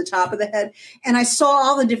hole in the top of the head. And I saw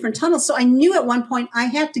all the different tunnels. So I knew at one point I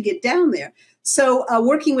had to get down there. So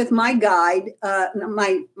working with my guide,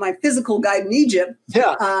 my physical guide in Egypt,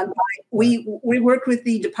 we worked with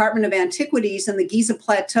the Department of Antiquities and the Giza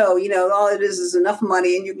Plateau. All it is enough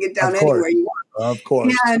money and you can get down anywhere you want. Of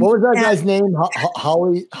course. And, what was that guy's name?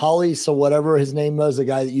 Holly, so whatever his name was, the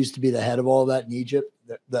guy that used to be the head of all that in Egypt.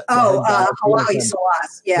 Hawaii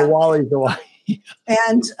Salas. Yeah. Hawaii.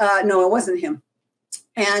 And no, it wasn't him.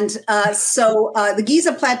 And so the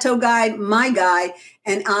Giza Plateau guide, my guy,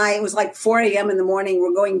 and it was like 4 a.m. in the morning.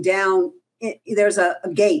 We're going down. There's a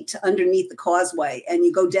gate underneath the causeway, and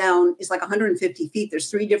you go down. It's like 150 feet. There's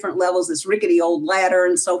 3 different levels, this rickety old ladder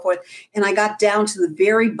and so forth. And I got down to the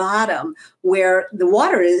very bottom where the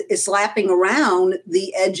water is lapping around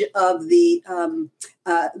the edge of the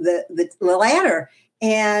ladder.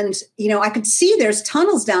 And, I could see there's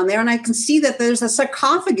tunnels down there, and I can see that there's a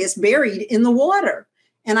sarcophagus buried in the water.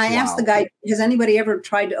 And I asked the guy, has anybody ever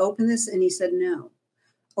tried to open this? And he said, no.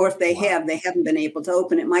 Or if they have, they haven't been able to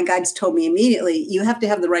open it. My guides told me immediately, you have to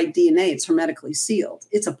have the right DNA. It's hermetically sealed.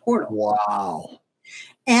 It's a portal. Wow.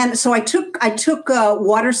 And so I took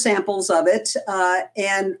water samples of it,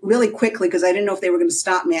 and really quickly, because I didn't know if they were going to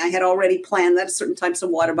stop me. I had already planned that certain types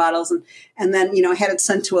of water bottles, and then I had it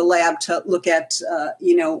sent to a lab to look at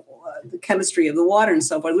the chemistry of the water and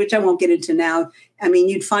so forth, which I won't get into now. I mean,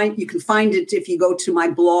 you can find it if you go to my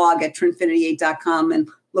blog at Trinfinity8.com and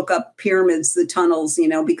look up pyramids, the tunnels,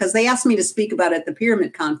 because they asked me to speak about it at the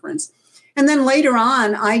pyramid conference. And then later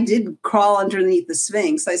on, I did crawl underneath the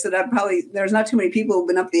Sphinx. I said, there's not too many people who've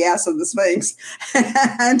been up the ass of the Sphinx.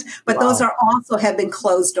 But those are also have been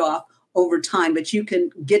closed off over time, but you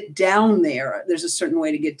can get down there. There's a certain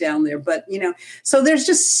way to get down there. But, so there's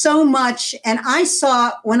just so much. And I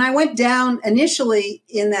saw when I went down initially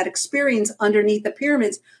in that experience underneath the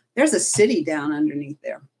pyramids, there's a city down underneath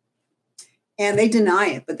there. And they deny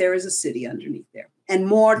it, but there is a city underneath there. And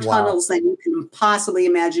more tunnels than you can possibly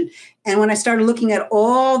imagine. And when I started looking at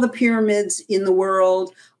all the pyramids in the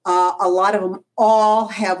world, a lot of them all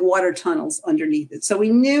have water tunnels underneath it. So we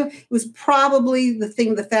knew it was probably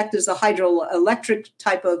the fact is the hydroelectric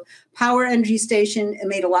type of power energy station. It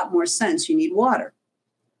made a lot more sense. You need water.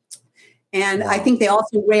 And I think they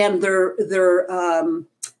also ran their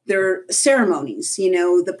ceremonies,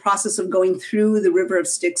 the process of going through the river of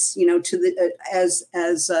Styx, to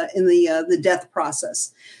the in the death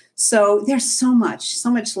process. So there's so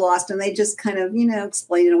much lost, and they just kind of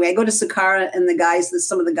explain it away. I go to Saqqara, and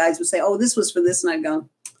some of the guys would say, "Oh, this was for this," and I go,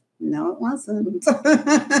 "No, it wasn't.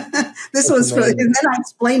 This was for," and then I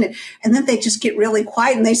explain it. And then they just get really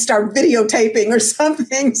quiet and they start videotaping or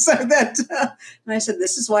something so that, and I said,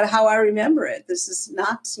 this is how I remember it. This is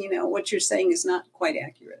not, what you're saying is not quite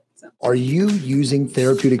accurate. So. Are you using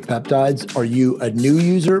therapeutic peptides? Are you a new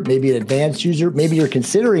user, maybe an advanced user? Maybe you're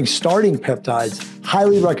considering starting peptides.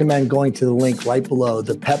 Highly recommend going to the link right below,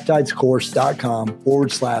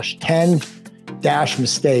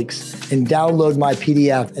 thepeptidescourse.com/10-mistakes and download my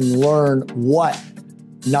PDF and learn what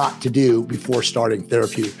not to do before starting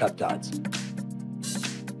therapeutic peptides.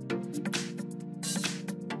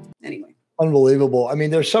 Anyway. Unbelievable. I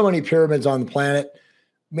mean, there's so many pyramids on the planet.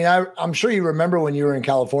 I mean, I'm sure you remember when you were in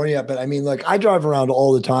California, but I mean, like I drive around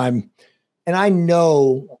all the time and I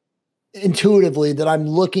know intuitively that I'm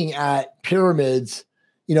looking at pyramids,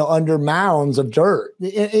 under mounds of dirt.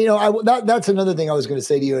 That's another thing I was going to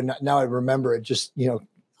say to you. And now I remember it just,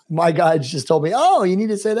 my guides just told me, oh, you need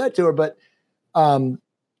to say that to her. But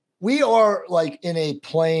we are like in a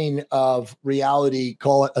plane of reality,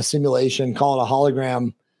 call it a simulation, call it a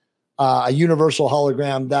hologram, a universal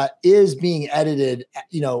hologram that is being edited,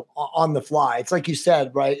 on the fly. It's like you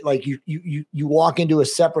said, right? Like you walk into a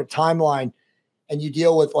separate timeline and you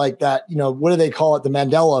deal with like that, what do they call it? The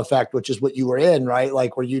Mandela effect, which is what you were in, right?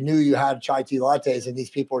 Like where you knew you had chai tea lattes and these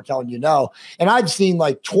people were telling you no. And I've seen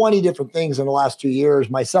like 20 different things in the last 2 years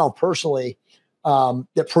myself personally,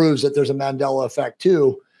 that proves that there's a Mandela effect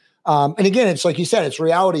too. And again, it's like you said, it's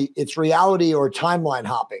reality or timeline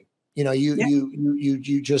hopping.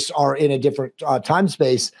 You just are in a different time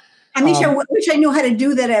space. I wish I knew how to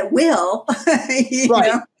do that at will.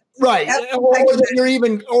 Right.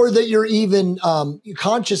 Or that you're even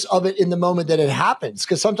conscious of it in the moment that it happens.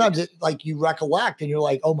 Because sometimes it like you recollect and you're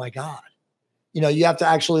like, oh my God. You have to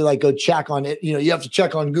actually like go check on it. You have to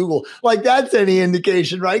check on Google. Like that's any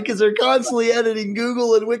indication, right? Because they're constantly editing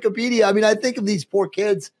Google and Wikipedia. I mean, I think of these poor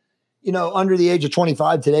kids, under the age of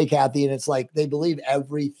 25 today, Kathy, and it's like they believe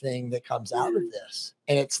everything that comes out of this.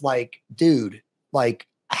 And it's like, dude, like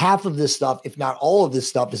half of this stuff, if not all of this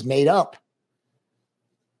stuff, is made up.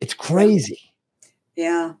 It's crazy.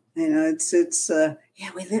 Yeah, it's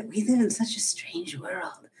we live in such a strange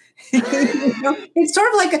world. It's sort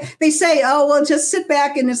of like they say, oh, well, just sit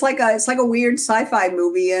back and it's like a weird sci-fi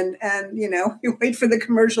movie and you wait for the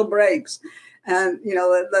commercial breaks. And,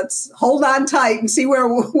 let's hold on tight and see where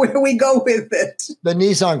we go with it. The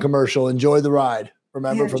Nissan commercial, enjoy the ride.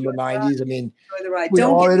 Remember from the 90s? I mean, enjoy the ride. We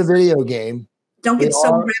are in a video game. Don't get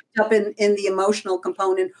so wrapped up in the emotional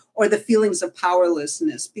component or the feelings of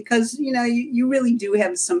powerlessness, because, you really do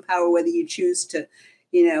have some power, whether you choose to,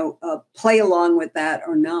 play along with that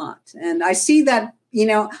or not. And I see that, I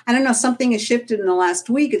don't know, something has shifted in the last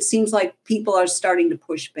week. It seems like people are starting to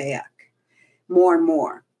push back more and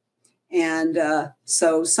more. And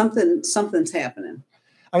so something's happening.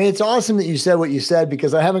 I mean, it's awesome that you said what you said,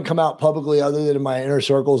 because I haven't come out publicly other than in my inner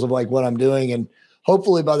circles of like what I'm doing. And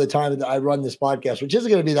hopefully by the time that I run this podcast, which isn't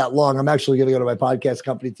going to be that long, I'm actually going to go to my podcast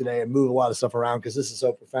company today and move a lot of stuff around because this is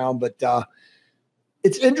so profound. But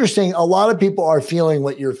it's interesting. A lot of people are feeling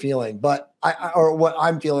what you're feeling, but or what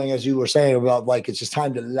I'm feeling, as you were saying about like, it's just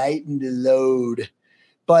time to lighten the load.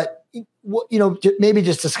 But, maybe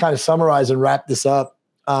just to kind of summarize and wrap this up,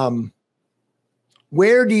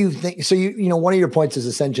 where do you think, so one of your points is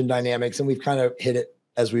ascension dynamics, and we've kind of hit it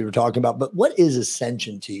as we were talking about, but what is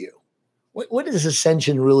ascension to you? What does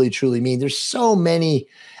ascension really truly mean? There's so many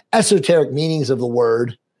esoteric meanings of the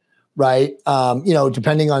word, right?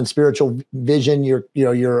 Depending on spiritual vision,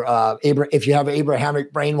 if you have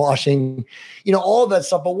Abrahamic brainwashing, all of that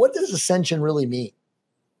stuff. But what does ascension really mean?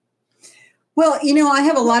 Well, I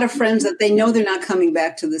have a lot of friends that they know they're not coming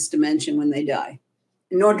back to this dimension when they die,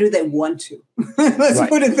 nor do they want to. Let's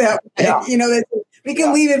put it that way. Yeah. We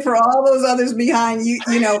can leave it for all those others behind. It's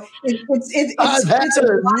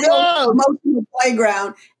a wild emotional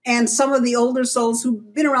playground. And some of the older souls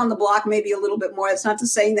who've been around the block maybe a little bit more. It's not to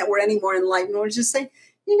saying that we're any more enlightened. We're just saying,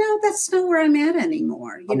 that's not where I'm at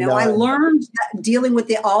anymore. I learned that dealing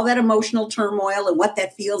with all that emotional turmoil and what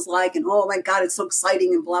that feels like. And, oh, my God, it's so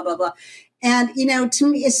exciting and blah, blah, blah. And, to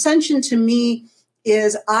me, ascension to me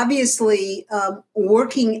is obviously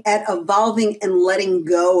working at evolving and letting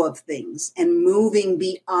go of things and moving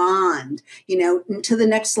beyond, to the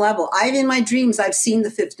next level. In my dreams, I've seen the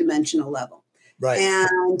fifth dimensional level. Right.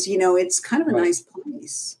 And, it's kind of a nice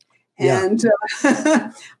place. Yeah. And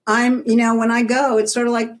I'm, when I go, it's sort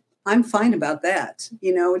of like, I'm fine about that.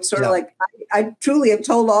 It's sort of like, I truly have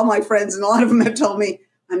told all my friends, and a lot of them have told me,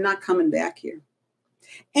 I'm not coming back here.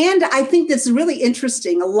 And I think that's really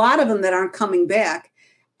interesting. A lot of them that aren't coming back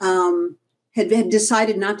had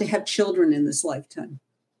decided not to have children in this lifetime.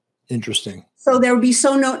 Interesting. So there would be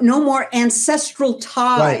no more ancestral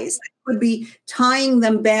ties that would be tying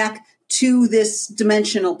them back to this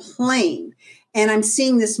dimensional plane. And I'm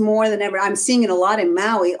seeing this more than ever. I'm seeing it a lot in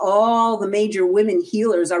Maui. All the major women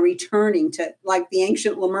healers are returning to like the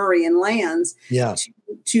ancient Lemurian lands. Yeah.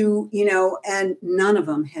 To and none of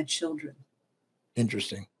them had children.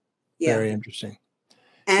 Interesting. Yeah. Very interesting.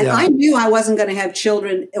 And I knew I wasn't going to have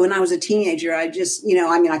children when I was a teenager. I just,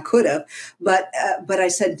 I could have, but I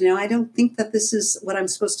said, I don't think that this is what I'm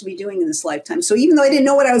supposed to be doing in this lifetime. So even though I didn't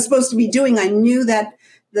know what I was supposed to be doing, I knew that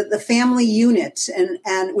the family unit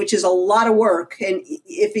and which is a lot of work. And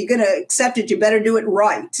if you're going to accept it, you better do it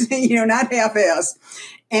right, not half-ass.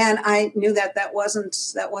 And I knew that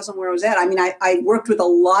wasn't where I was at. I mean, I worked with a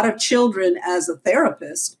lot of children as a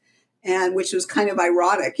therapist, and which was kind of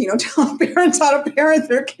ironic, telling parents how to parent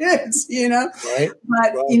their kids, Right.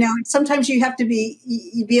 But, sometimes you have to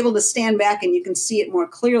be able to stand back and you can see it more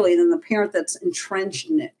clearly than the parent that's entrenched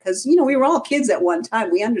in it. Because, we were all kids at one time.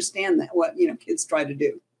 We understand that what, kids try to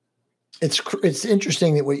do. It's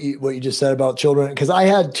interesting that what you just said about children, because I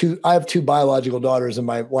have two biological daughters and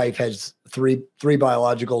my wife has three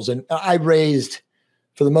biologicals, and I raised,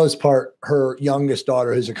 for the most part, her youngest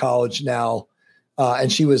daughter, who's in college now.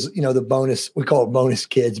 And she was, the bonus, we call it bonus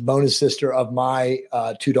kids, bonus sister of my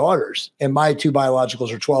two daughters. And my two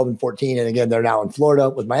biologicals are 12 and 14. And again, they're now in Florida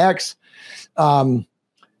with my ex. But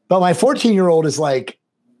my 14-year-old is like,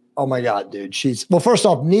 oh my God, dude, well, first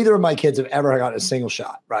off, neither of my kids have ever gotten a single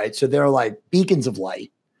shot, right? So they're like beacons of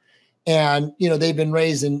light. And, they've been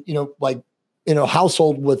raised in, a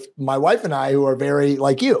household with my wife and I who are very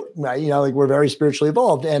like you, right? Like we're very spiritually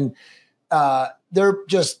evolved. And, they're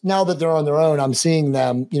just, now that they're on their own, I'm seeing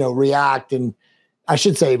them, react, and I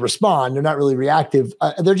should say respond. They're not really reactive.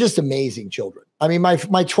 They're just amazing children. I mean, my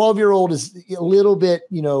 12-year-old is a little bit,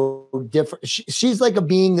 different. She's like a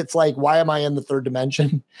being that's like, why am I in the third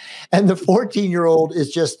dimension? And the 14-year-old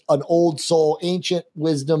is just an old soul, ancient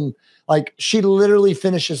wisdom. Like she literally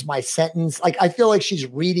finishes my sentence. Like I feel like she's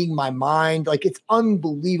reading my mind. Like it's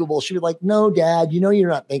unbelievable. She'd be like, no, Dad, you're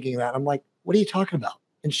not thinking that. I'm like, what are you talking about?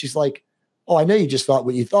 And she's like, oh, I know you just thought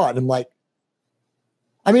what you thought. And I'm like,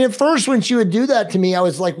 I mean, at first when she would do that to me, I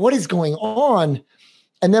was like, what is going on?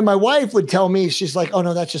 And then my wife would tell me, she's like, oh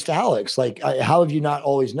no, that's just Alex. Like, how have you not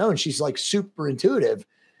always known? She's like super intuitive,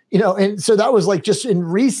 And so that was like just in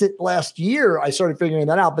recent last year, I started figuring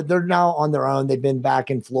that out, but they're now on their own. They've been back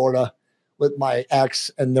in Florida with my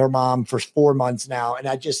ex and their mom for 4 months now. And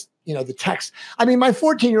I just, the text, I mean, my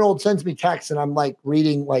 14-year-old sends me texts and I'm like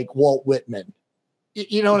reading like Walt Whitman.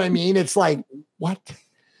 You know what I mean? It's like, what?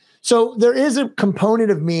 So there is a component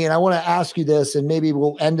of me, and I want to ask you this, and maybe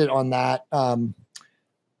we'll end it on that.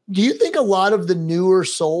 Do you think a lot of the newer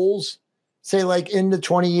souls, say like in the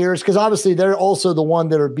 20 years, because obviously they're also the one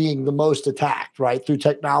that are being the most attacked, right? Through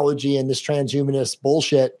technology and this transhumanist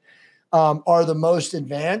bullshit. are the most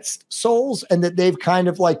advanced souls, and that they've kind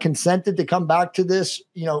of like consented to come back to this,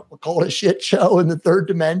 we'll call it a shit show in the third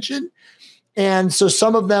dimension. And so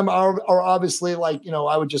some of them are obviously like,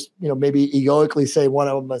 I would just, maybe egoically say one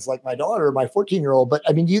of them is like my daughter, my 14-year-old. But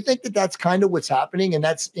I mean, do you think that that's kind of what's happening? And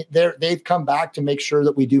they've come back to make sure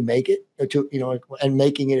that we do make it and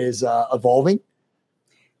making it is evolving?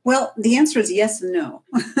 Well, the answer is yes and no,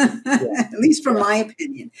 at least from my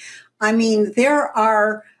opinion. I mean, there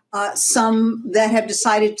are some that have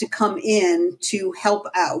decided to come in to help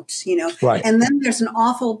out, right. And then there's an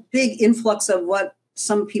awful big influx of what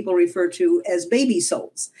some people refer to as baby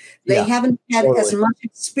souls. They haven't had as much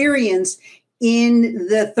experience in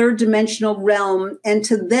the third dimensional realm. And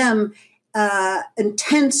to them,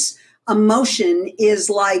 intense emotion is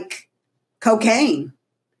like cocaine.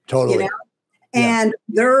 Totally. And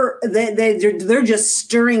they're just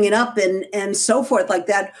stirring it up and so forth like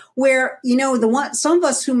that, where, some of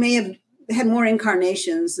us who may have had more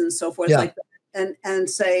incarnations and so forth like that, and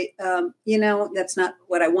say, that's not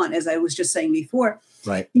what I want, as I was just saying before.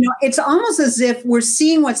 Right. It's almost as if we're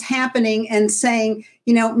seeing what's happening and saying,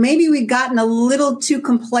 maybe we've gotten a little too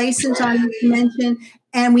complacent on this dimension,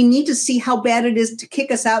 and we need to see how bad it is to kick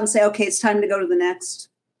us out and say, okay, it's time to go to the next.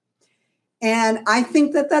 And I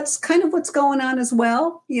think that that's kind of what's going on as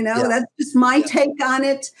well. That's just my take on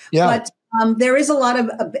it. Yeah. But there is a lot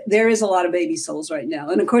of baby souls right now,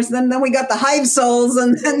 and of course, then we got the hive souls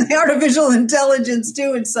and the artificial intelligence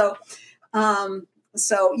too. And so,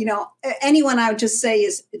 anyone I would just say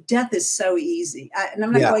is death is so easy, and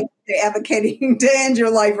I'm not going to advocating to end your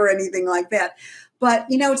life or anything like that. But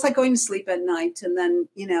it's like going to sleep at night, and then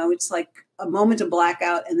it's like a moment of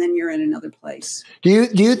blackout, and then you're in another place. Do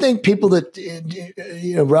you think people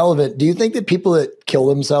that relevant? Do you think that people that kill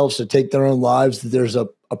themselves to take their own lives, that there's a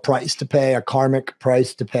price to pay, a karmic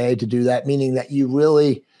price to pay to do that? Meaning that you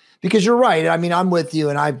really, because you're right. I mean, I'm with you,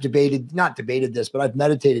 and I've not debated this, but I've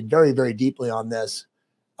meditated very, very deeply on this.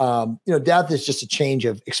 Death is just a change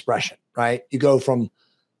of expression, right? You go from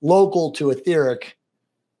local to etheric,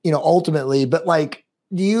 ultimately. But like,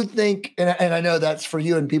 do you think, and I know that's for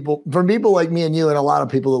you and people like me and you and a lot of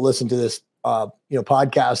people that listen to this,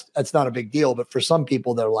 podcast, that's not a big deal. But for some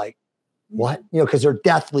people, they're like, what? Because they're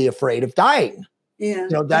deathly afraid of dying. Yeah.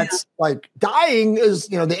 That's like dying is,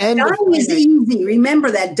 the end. Dying is easy.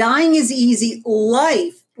 Remember that dying is easy.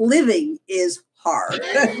 Living is hard.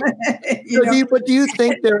 But do you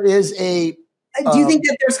think there is a, do you think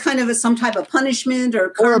that there's kind of some type of punishment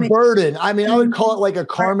or a burden? I mean, I would call it like a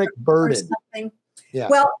karmic burden. Yeah.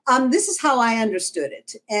 Well, this is how I understood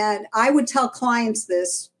it. And I would tell clients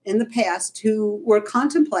this in the past who were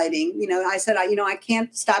contemplating, I said, I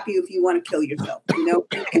can't stop you if you want to kill yourself. I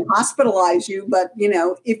can hospitalize you, but,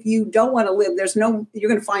 if you don't want to live, you're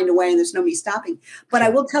going to find a way, and there's no me stopping. But I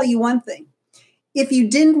will tell you one thing. If you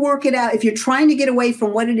didn't work it out, if you're trying to get away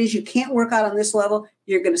from what it is you can't work out on this level,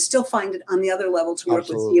 you're going to still find it on the other level to work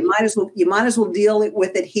with. So you might as well deal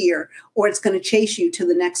with it here, or it's going to chase you to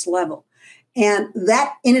the next level. And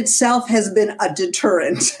that in itself has been a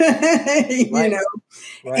deterrent, Right.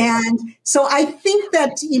 And so I think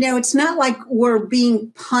that, it's not like we're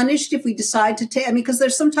being punished if we decide to take, because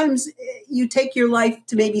there's sometimes you take your life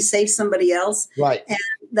to maybe save somebody else. Right. And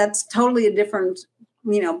that's totally a different,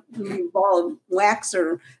 ball of wax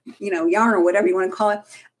or, yarn or whatever you want to call it.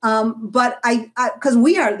 But because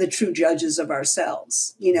we are the true judges of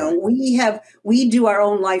ourselves, right. we do our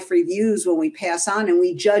own life reviews when we pass on, and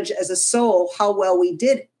we judge as a soul how well we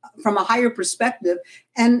did from a higher perspective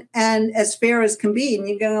and as fair as can be. And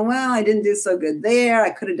you go, well, I didn't do so good there. I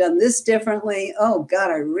could have done this differently. Oh God,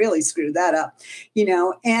 I really screwed that up,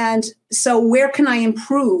 and so where can I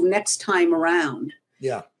improve next time around?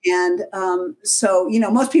 Yeah. And so,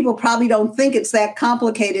 most people probably don't think it's that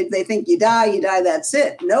complicated. They think you die, that's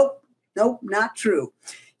it. Nope, not true.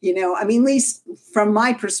 At least from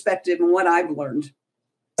my perspective and what I've learned.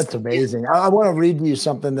 That's amazing. I want to read you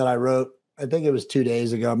something that I wrote. I think it was 2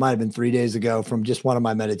 days ago. It might have been 3 days ago, from just one of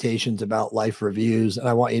my meditations about life reviews. And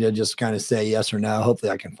I want you to just kind of say yes or no.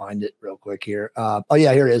 Hopefully I can find it real quick here.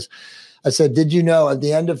 Here it is. I said, did you know at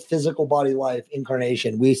the end of physical body life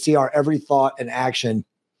incarnation, we see our every thought and action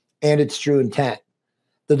and its true intent.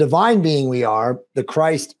 The divine being we are, the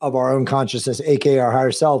Christ of our own consciousness, aka our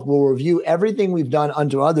higher self, will review everything we've done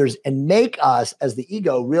unto others and make us, as the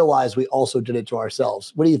ego, realize we also did it to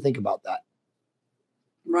ourselves. What do you think about that?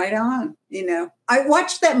 Right on. I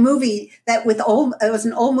watched that movie it was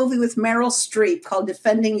an old movie with Meryl Streep called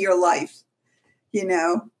Defending Your Life,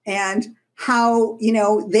 and how,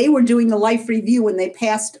 they were doing the life review when they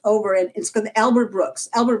passed over, and it's called Albert Brooks,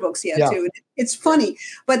 too. It's funny,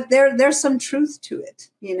 but there's some truth to it,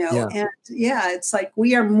 and it's like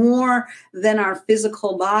we are more than our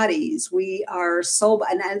physical bodies. We are soul.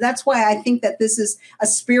 And that's why I think that this is a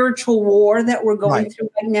spiritual war that we're going through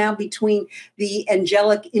right now between the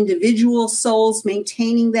angelic individual souls,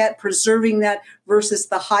 maintaining that, preserving that, versus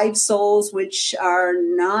the hive souls, which are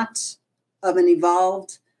not of an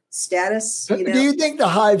evolved status. Do you think the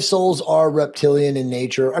hive souls are reptilian in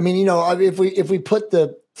nature? I mean, if we put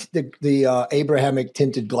the Abrahamic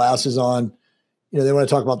tinted glasses on, they want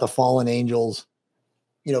to talk about the fallen angels,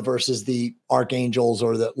 versus the archangels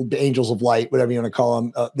or the angels of light, whatever you want to call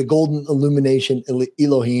them, the golden illumination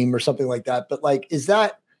Elohim or something like that. But like, is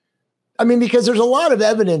that, because there's a lot of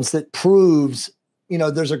evidence that proves,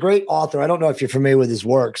 there's a great author. I don't know if you're familiar with his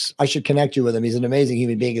works. I should connect you with him. He's an amazing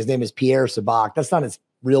human being. His name is Pierre Sabak. That's not his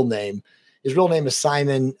real name. His real name is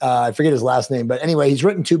Simon. I forget his last name, but anyway, he's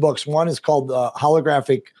written 2 books. One is called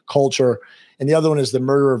Holographic Culture, and the other one is The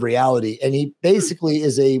Murder of Reality. And he basically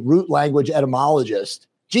is a root language etymologist,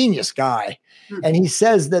 genius guy. And he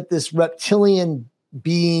says that this reptilian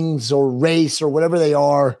beings or race or whatever they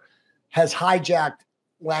are has hijacked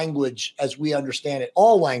language as we understand it,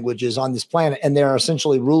 all languages on this planet, and they're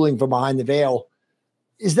essentially ruling from behind the veil.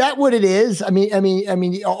 Is that what it is? I mean,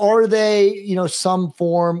 are they, some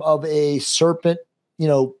form of a serpent,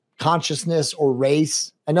 consciousness or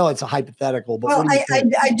race? I know it's a hypothetical, but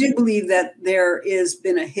I do believe that there has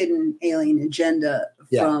been a hidden alien agenda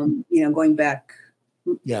from, going back,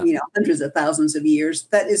 hundreds of thousands of years.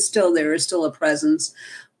 That is still there, is still a presence.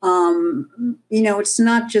 It's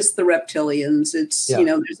not just the reptilians. It's,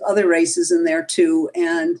 there's other races in there too.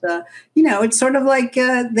 And, it's sort of like,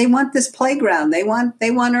 they want this playground. They want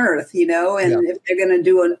Earth, and if they're going to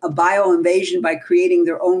do a bio invasion by creating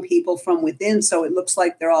their own people from within, so it looks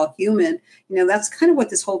like they're all human, that's kind of what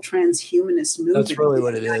this whole transhumanist movement That's really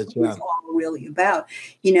what it is. Yeah. All really about,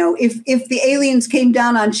 if the aliens came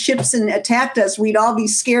down on ships and attacked us, we'd all be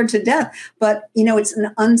scared to death. But, it's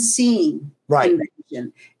an unseen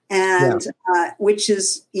invasion. And which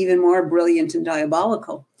is even more brilliant and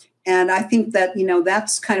diabolical. And I think that,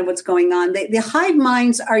 that's kind of what's going on. The hive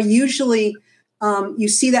minds are usually, you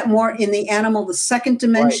see that more in the animal, the second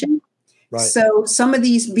dimension. Right. So some of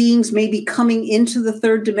these beings may be coming into the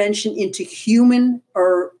third dimension, into human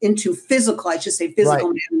or into physical, I should say physical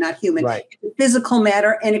matter, not human, physical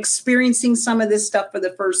matter, and experiencing some of this stuff for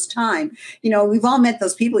the first time. We've all met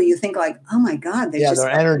those people you think like, oh my God, their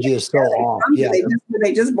energy is so off. Were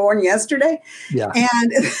they just born yesterday? Yeah.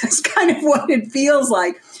 And that's kind of what it feels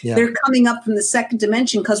like. Yeah. They're coming up from the second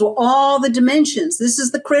dimension because all the dimensions, this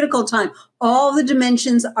is the critical time, all the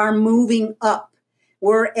dimensions are moving up.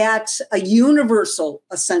 We're at a universal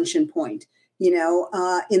ascension point, in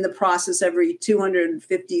the process every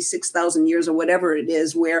 256,000 years or whatever it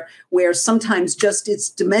is, where sometimes just it's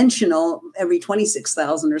dimensional every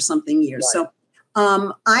 26,000 or something years. Right.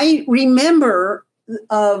 So I remember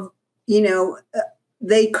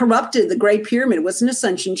they corrupted the Great Pyramid. It was an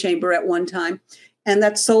ascension chamber at one time, and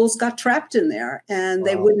that souls got trapped in there, and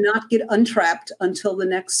they would not get untrapped until the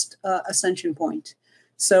next ascension point.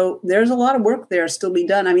 So there's a lot of work there still be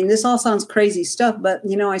done. I mean, this all sounds crazy stuff, but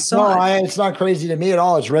I saw it. It's not crazy to me at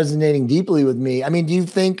all. It's resonating deeply with me. I mean, do you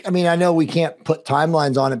think, I know we can't put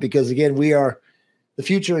timelines on it because again, the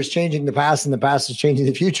future is changing the past and the past is changing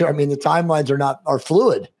the future. I mean, the timelines are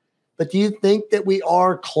fluid, but do you think that we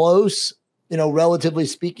are close, relatively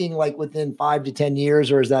speaking, like within 5 to 10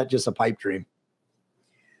 years, or is that just a pipe dream?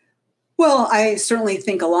 Well, I certainly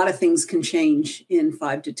think a lot of things can change in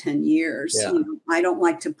 5 to 10 years. Yeah. I don't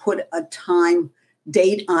like to put a time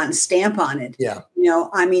stamp on it. Yeah.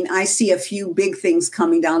 I see a few big things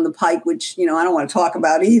coming down the pike, which, I don't want to talk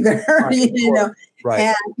about either, Right.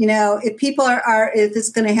 And, if people if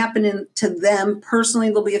it's going to happen to them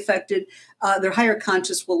personally, they'll be affected. Their higher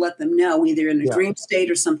conscious will let them know either in a dream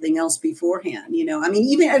state or something else beforehand.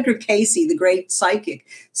 Even Edgar Cayce, the great psychic,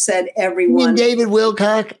 said everyone. You mean David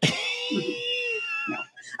Wilcock?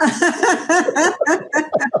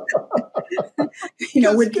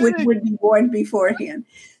 would be warned beforehand.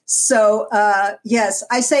 So, yes,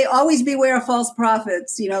 I say always beware of false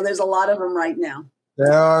prophets. There's a lot of them right now.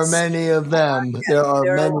 There are many of them. There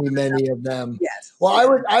are many of them. Yes.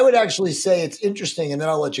 Well, I would actually say it's interesting, and then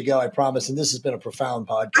I'll let you go, I promise. And this has been a profound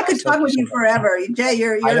podcast. I could talk with you forever. Jay,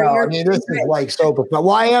 this is like so profound.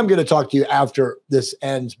 Well, I am going to talk to you after this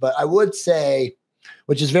ends, but I would say,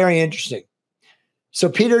 which is very interesting. So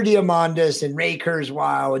Peter Diamandis and Ray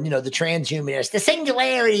Kurzweil and, the transhumanists, the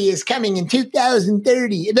singularity is coming in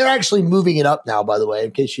 2030. They're actually moving it up now, by the way,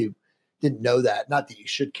 in case you didn't know that. Not that you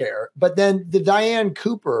should care. But then the Diane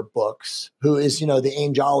Cooper books, who is, the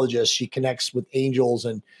angelologist, she connects with angels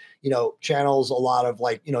and, channels a lot of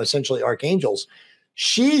essentially archangels.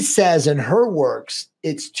 She says in her works,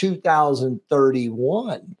 it's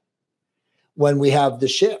 2031 when we have the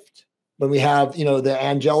shift, when we have, the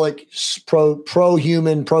angelic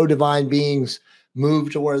pro-human, pro-divine beings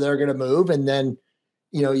move to where they're going to move. And then,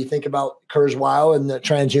 you think about 𝙗𝙗 and the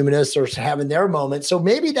transhumanists are having their moment. So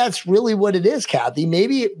maybe that's really what it is, Kathy.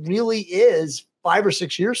 Maybe it really is 5 or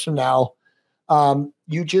 6 years from now.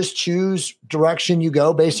 You just choose direction you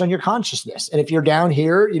go based on your consciousness. And if you're down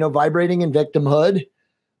here, vibrating in victimhood,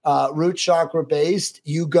 root chakra based,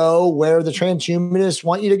 you go where the transhumanists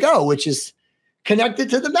want you to go, which is connected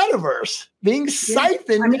to the metaverse, being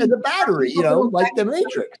siphoned as a battery, like the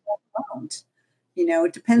Matrix.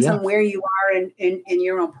 It depends on where you are in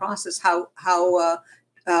your own process, how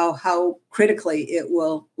critically it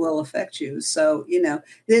will affect you. So,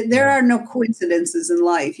 there are no coincidences in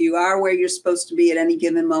life. You are where you're supposed to be at any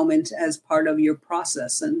given moment as part of your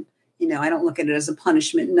process. And, I don't look at it as a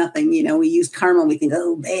punishment, nothing. We use karma and we think,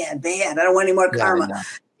 oh, bad. I don't want any more karma,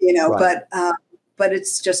 right. But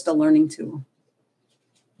it's just a learning tool.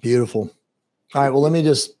 Beautiful. All right. Well, let me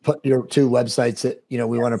just put your 2 websites that,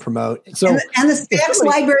 we want to promote. So, and the 𝙗𝙗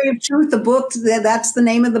Library of Truth, the book, that's the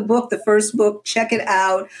name of the book, the first book. Check it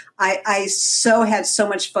out. I had so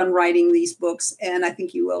much fun writing these books, and I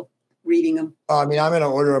think you will reading them. I'm going to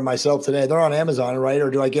order them myself today. They're on Amazon, right? Or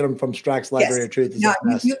do I get them from 𝙗𝙗 Library of Truth?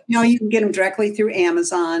 No, you can get them directly through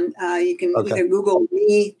Amazon. You can either Google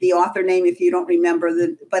me, the author name, if you don't remember.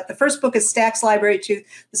 But the first book is 𝙗𝙗 Library of Truth.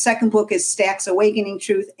 The second book is 𝙗𝙗 Awakening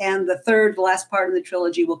Truth. And the last part of the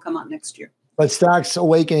trilogy will come out next year. But 𝙗𝙗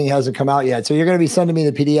Awakening hasn't come out yet. So you're going to be sending me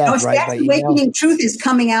the PDF, right? 𝙗𝙗 Awakening Truth is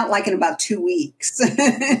coming out like in about 2 weeks.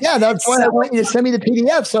 Yeah, that's why I want you to send me the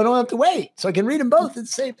PDF so I don't have to wait. So I can read them both at the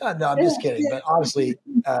same time. No, I'm just kidding. But honestly,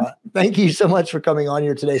 thank you so much for coming on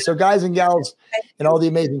here today. So guys and gals and all the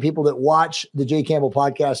amazing people that watch the Jay Campbell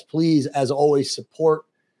podcast, please, as always, support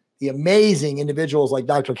the amazing individuals like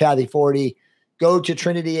Dr. Kathy Forti. Go to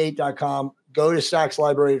Trinity8.com. Go to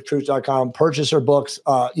𝙗𝙗LibraryOfTruth.com, purchase her books,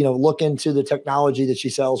 look into the technology that she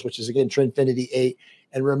sells, which is, again, Trinfinity8.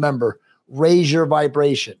 And remember, raise your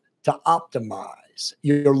vibration to optimize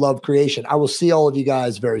your love creation. I will see all of you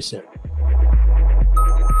guys very soon.